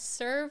 I'm going to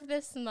serve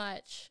this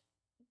much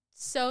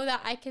so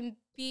that I can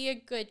be a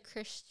good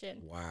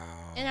Christian.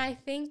 Wow. And I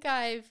think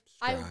I'm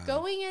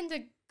going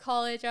into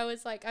college, I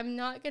was like, I'm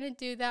not going to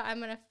do that. I'm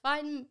going to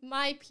find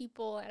my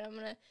people and I'm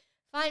going to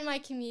find my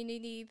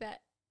community,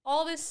 that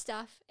all this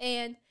stuff.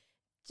 And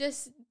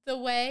just the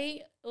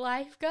way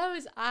life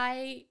goes,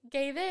 I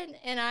gave in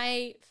and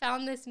I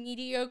found this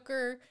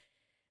mediocre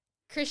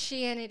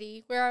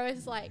Christianity where I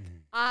was like,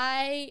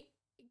 I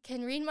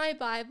can read my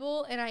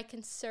Bible and I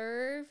can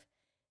serve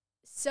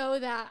so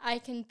that I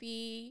can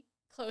be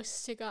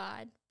close to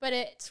God. But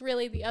it's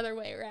really the other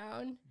way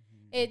around.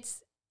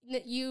 It's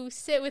you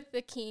sit with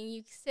the King,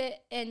 you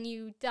sit and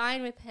you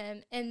dine with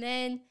him, and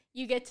then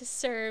you get to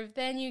serve,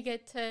 then you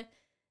get to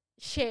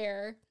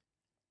share.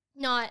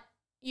 Not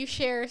you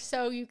share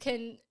so you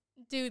can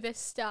do this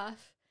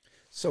stuff.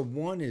 So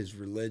one is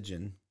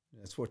religion,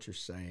 that's what you're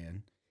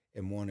saying,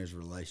 and one is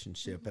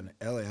relationship. And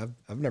Ellie,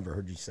 I've never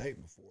heard you say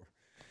it before,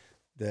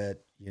 that,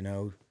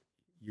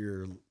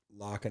 you're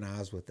locking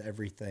eyes with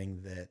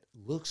everything that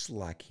looks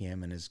like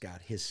him and has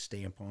got his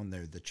stamp on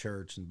there, the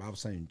church. And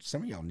Bible's saying,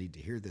 some of y'all need to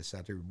hear this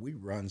out there. We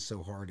run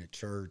so hard at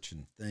church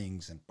and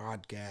things and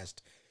podcast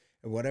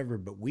and whatever,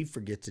 but we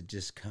forget to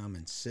just come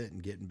and sit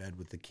and get in bed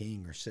with the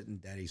King or sit in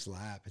Daddy's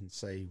lap and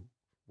say,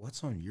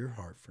 what's on your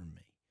heart for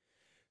me?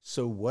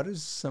 So, what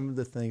is some of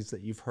the things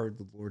that you've heard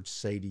the Lord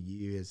say to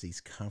you as He's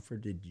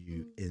comforted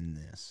you in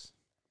this?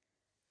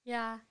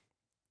 Yeah.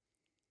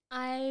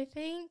 I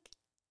think,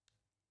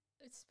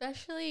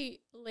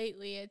 especially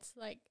lately, it's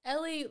like,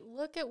 Ellie,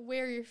 look at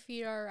where your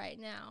feet are right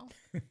now.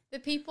 The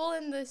people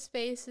in the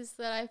spaces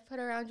that I've put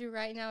around you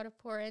right now to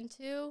pour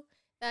into,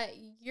 that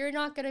you're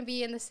not going to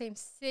be in the same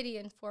city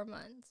in 4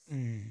 months.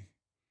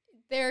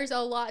 There's a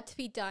lot to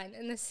be done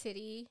in the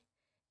city,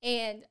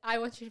 and I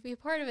want you to be a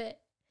part of it.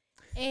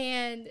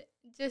 And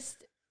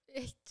just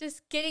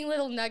getting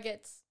little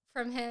nuggets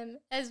from him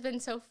has been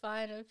so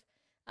fun.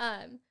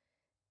 Of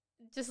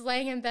just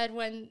laying in bed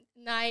one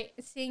night,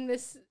 seeing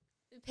this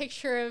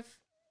picture of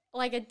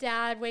like a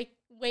dad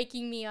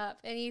waking me up,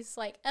 and he's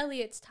like,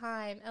 Ellie, it's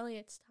time. Ellie,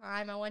 it's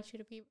time. I want you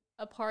to be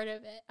a part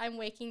of it. I'm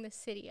waking the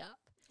city up.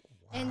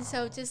 Wow. And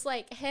so just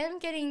like him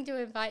getting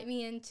to invite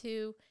me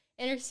into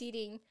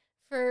interceding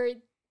for,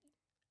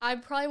 I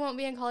probably won't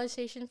be in College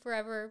Station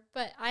forever,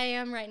 but I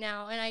am right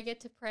now, and I get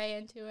to pray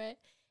into it.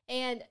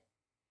 And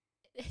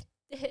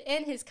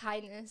in his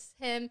kindness,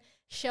 him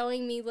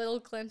showing me little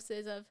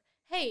glimpses of,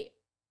 hey,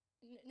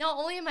 not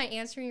only am I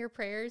answering your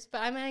prayers,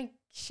 but I'm going to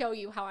show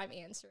you how I'm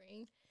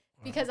answering.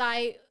 Wow. Because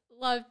I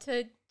love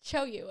to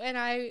show you, and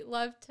I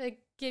love to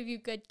give you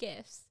good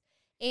gifts.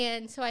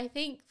 And so I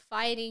think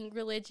fighting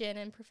religion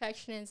and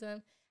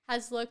perfectionism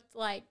has looked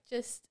like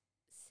just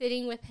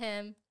sitting with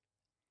him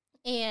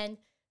and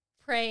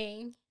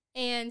praying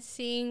and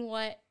seeing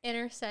what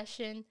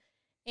intercession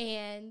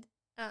and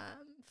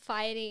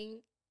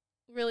fighting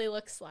really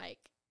looks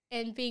like,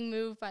 and being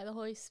moved by the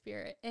Holy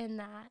Spirit in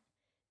that,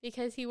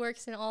 because he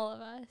works in all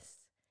of us.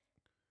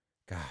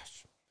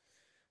 Gosh,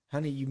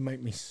 honey, you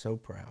make me so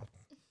proud.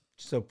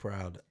 So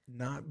proud.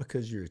 Not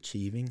because you're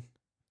achieving,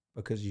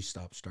 because you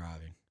stop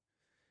striving.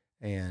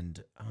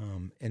 And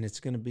it's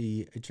going to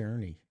be a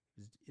journey.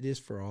 It is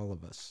for all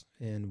of us.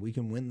 And we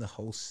can win the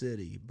whole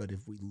city, but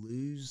if we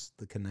lose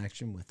the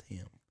connection with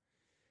him,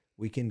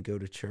 we can go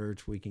to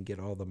church, we can get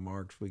all the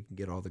marks, we can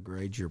get all the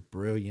grades. You're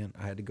brilliant.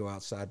 I had to go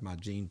outside my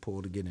gene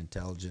pool to get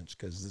intelligence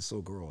because this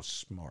little girl is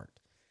smart.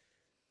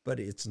 But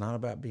it's not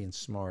about being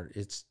smart.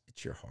 It's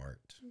your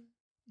heart.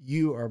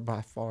 You are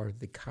by far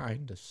the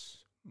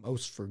kindest,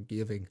 most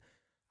forgiving.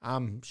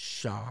 I'm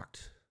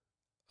shocked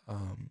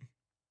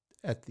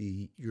at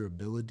your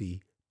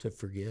ability to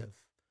forgive,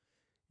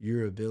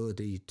 your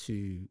ability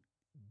to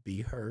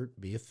be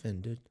hurt, be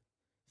offended,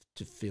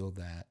 to feel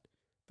that,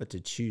 but to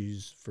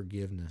choose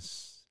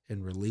forgiveness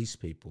and release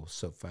people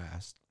so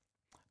fast.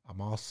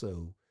 I'm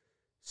also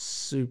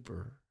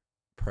super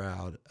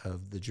proud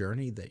of the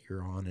journey that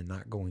you're on, and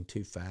not going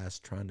too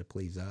fast, trying to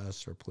please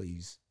us or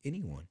please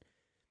anyone.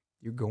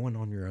 You're going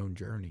on your own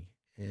journey,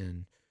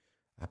 and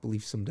I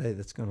believe someday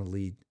that's going to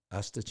lead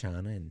us to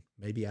China, and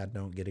maybe I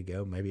don't get to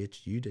go. Maybe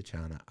it's you to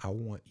China. I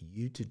want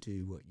you to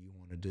do what you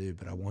want to do,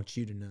 but I want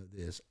you to know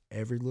this.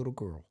 Every little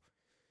girl,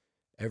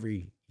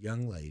 every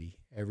young lady,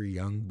 every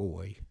young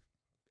boy,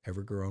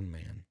 every grown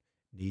man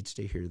needs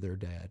to hear their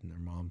dad and their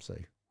mom say,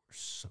 we're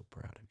so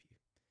proud of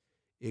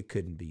you. It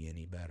couldn't be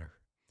any better.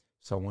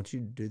 So I want you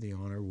to do the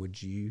honor.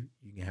 You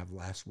can have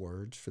last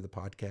words for the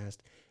podcast,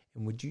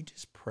 and would you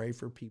just pray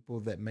for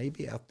people that may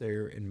be out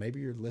there, and maybe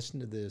you're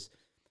listening to this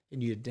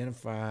and you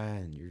identify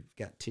and you've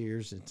got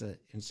tears. It's an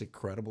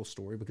incredible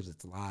story because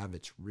it's live,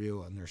 it's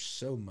real, and there's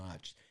so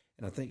much.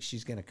 And I think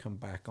she's going to come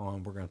back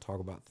on. We're going to talk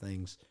about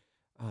things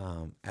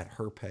at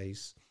her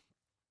pace.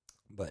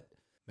 But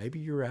maybe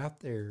you're out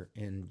there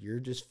and you're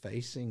just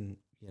facing,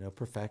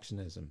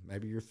 perfectionism.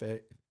 Maybe you're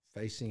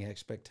facing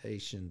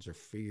expectations or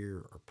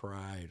fear or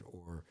pride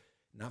or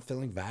not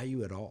feeling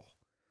value at all.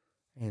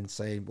 And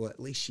saying, well, at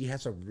least she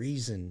has a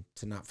reason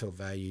to not feel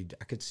valued.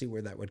 I could see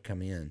where that would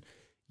come in.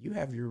 You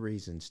have your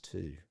reasons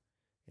too.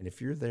 And if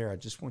you're there, I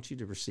just want you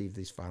to receive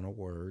these final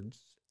words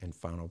and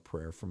final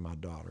prayer from my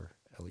daughter,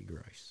 Ellie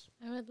Grace.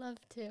 I would love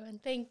to,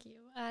 and thank you.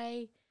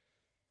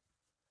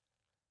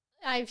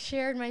 I've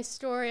shared my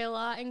story a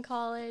lot in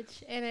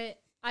college, and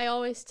I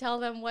always tell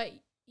them what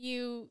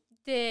you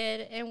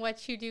did and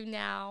what you do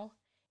now.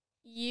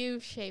 You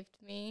shaped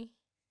me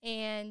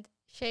and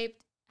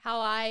shaped how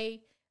I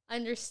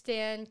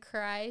understand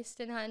Christ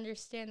and I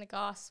understand the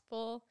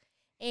gospel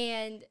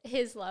and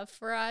his love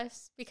for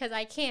us, because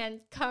I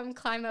can come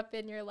climb up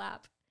in your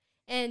lap.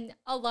 And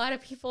a lot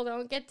of people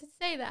don't get to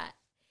say that.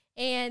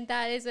 And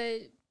that is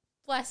a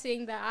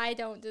blessing that I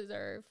don't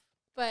deserve,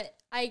 but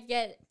I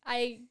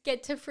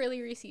get to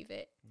freely receive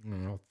it.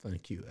 Oh,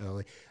 thank you,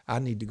 Ellie. I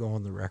need to go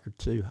on the record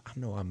too. I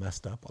know I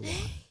messed up a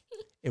lot.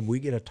 And we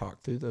get to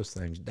talk through those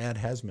things. Dad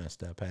has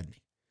messed up, hadn't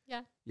he?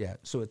 Yeah. Yeah.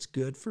 So it's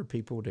good for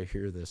people to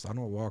hear this. I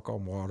don't walk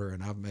on water,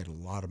 and I've made a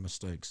lot of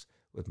mistakes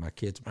with my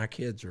kids. My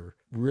kids are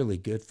really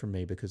good for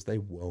me because they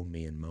woo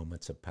me in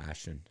moments of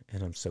passion,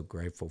 and I'm so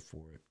grateful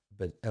for it.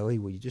 But Ellie,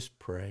 will you just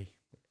pray?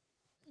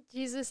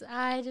 Jesus,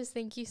 I just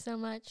thank you so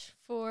much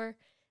for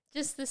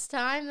just this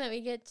time that we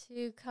get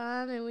to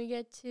come and we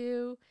get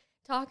to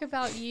talk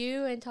about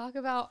you and talk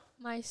about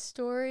my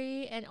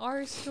story and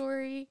our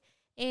story,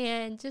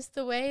 and just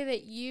the way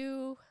that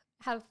you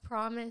have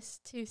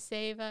promised to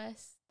save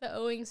us, the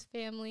Owings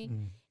family.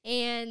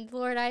 And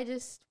Lord, I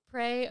just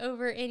pray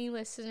over any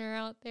listener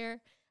out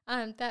there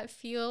that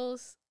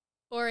feels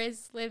or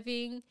is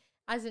living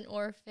as an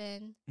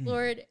orphan,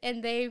 Lord,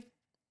 and they've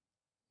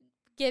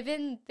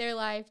given their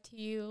life to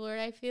you, Lord.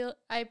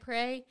 I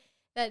pray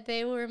that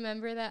they will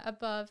remember that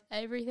above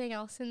everything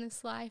else in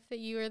this life, that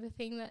you are the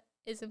thing that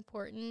is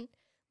important.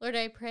 Lord,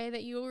 I pray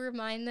that you will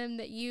remind them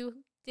that you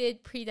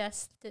did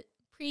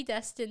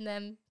predestine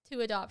them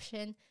to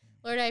adoption.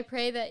 Lord, I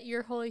pray that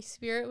your Holy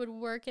Spirit would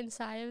work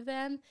inside of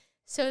them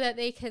so that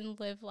they can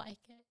live like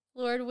it.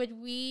 Lord,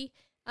 would we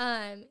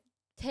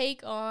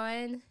take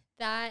on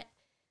that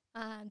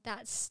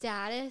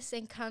status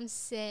and come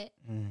sit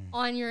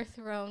on your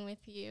throne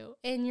with you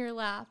in your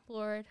lap,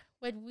 Lord?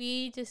 Would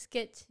we just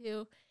get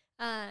to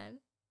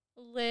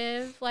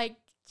live like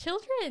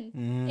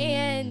children?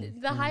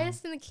 And the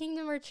highest in the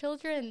kingdom are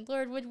children.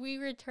 Lord, would we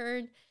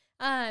return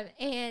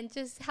and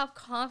just have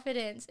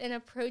confidence in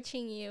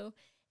approaching you?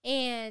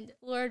 And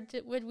Lord,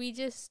 would we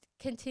just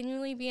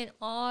continually be in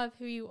awe of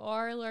who you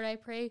are? Lord, I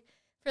pray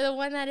for the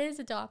one that is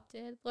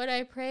adopted. Lord,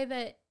 I pray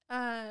that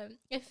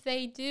if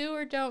they do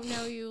or don't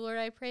know you, Lord,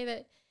 I pray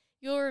that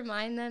you'll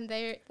remind them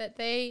that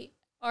they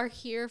are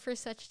here for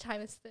such a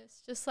time as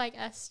this. Just like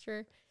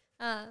Esther,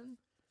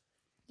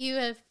 you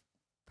have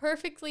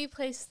perfectly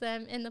placed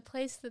them in the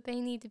place that they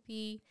need to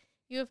be.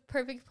 You have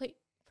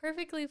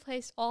perfectly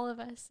placed all of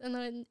us in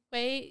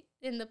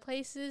the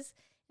places,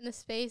 in the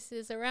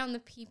spaces, around the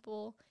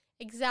people,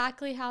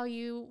 exactly how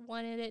you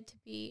wanted it to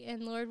be.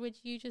 And Lord, would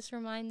you just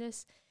remind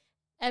us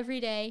every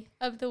day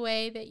of the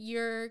way that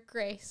your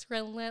grace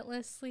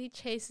relentlessly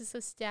chases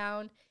us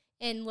down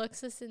and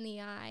looks us in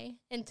the eye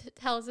and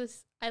tells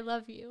us, I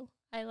love you.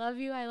 I love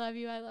you. I love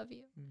you. I love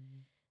you.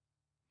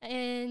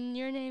 In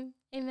your name,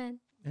 amen.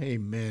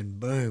 Amen.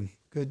 Boom.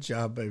 Good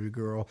job, baby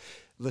girl.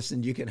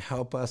 Listen, you can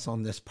help us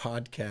on this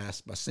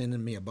podcast by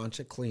sending me a bunch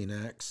of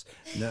Kleenex.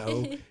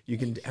 No, you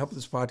can help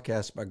this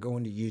podcast by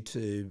going to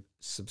YouTube,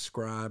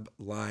 subscribe,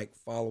 like,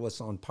 follow us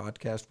on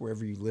podcast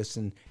wherever you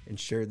listen, and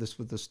share this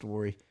with the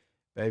story.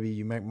 Baby,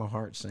 you make my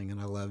heart sing,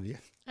 and I love you.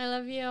 I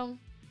love you.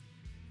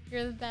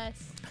 You're the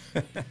best.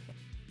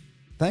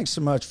 Thanks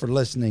so much for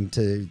listening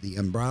to the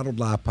Unbridled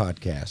Life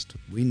podcast.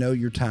 We know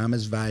your time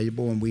is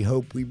valuable, and we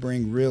hope we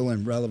bring real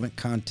and relevant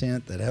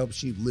content that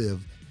helps you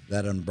live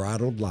that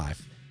unbridled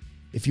life.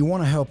 If you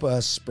want to help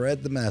us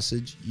spread the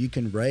message, you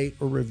can rate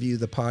or review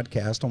the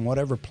podcast on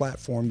whatever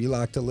platform you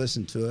like to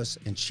listen to us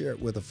and share it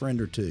with a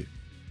friend or two.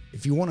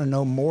 If you want to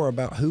know more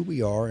about who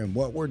we are and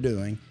what we're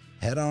doing,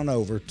 head on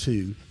over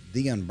to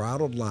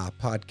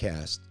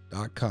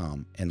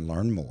theunbridledlifepodcast.com and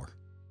learn more.